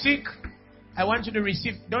 if you're sick, I want you to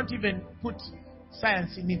receive. Don't even put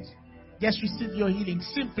science in it. Just receive your healing.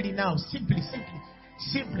 Simply now.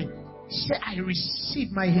 Simply. Say, I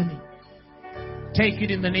receive my healing. Take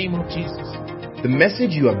it in the name of Jesus. The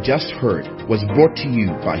message you have just heard was brought to you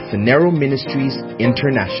by Phaneroo Ministries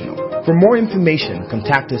International. For more information,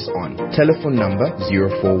 contact us on telephone number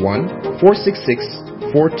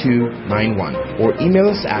 041-466-4291 or email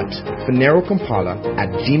us at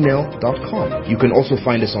phanerokampala@gmail.com. You can also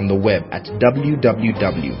find us on the web at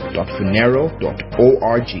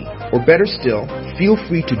www.phaneroo.org. Or better still, feel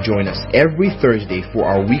free to join us every Thursday for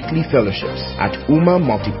our weekly fellowships at Uma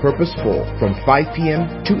Multipurpose Hall from 5 p.m.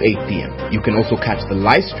 to 8 p.m. You can also catch the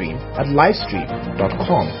live stream at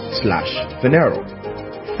livestream.com/Phaneroo.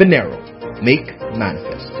 Phaneroo, make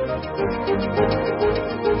manifest.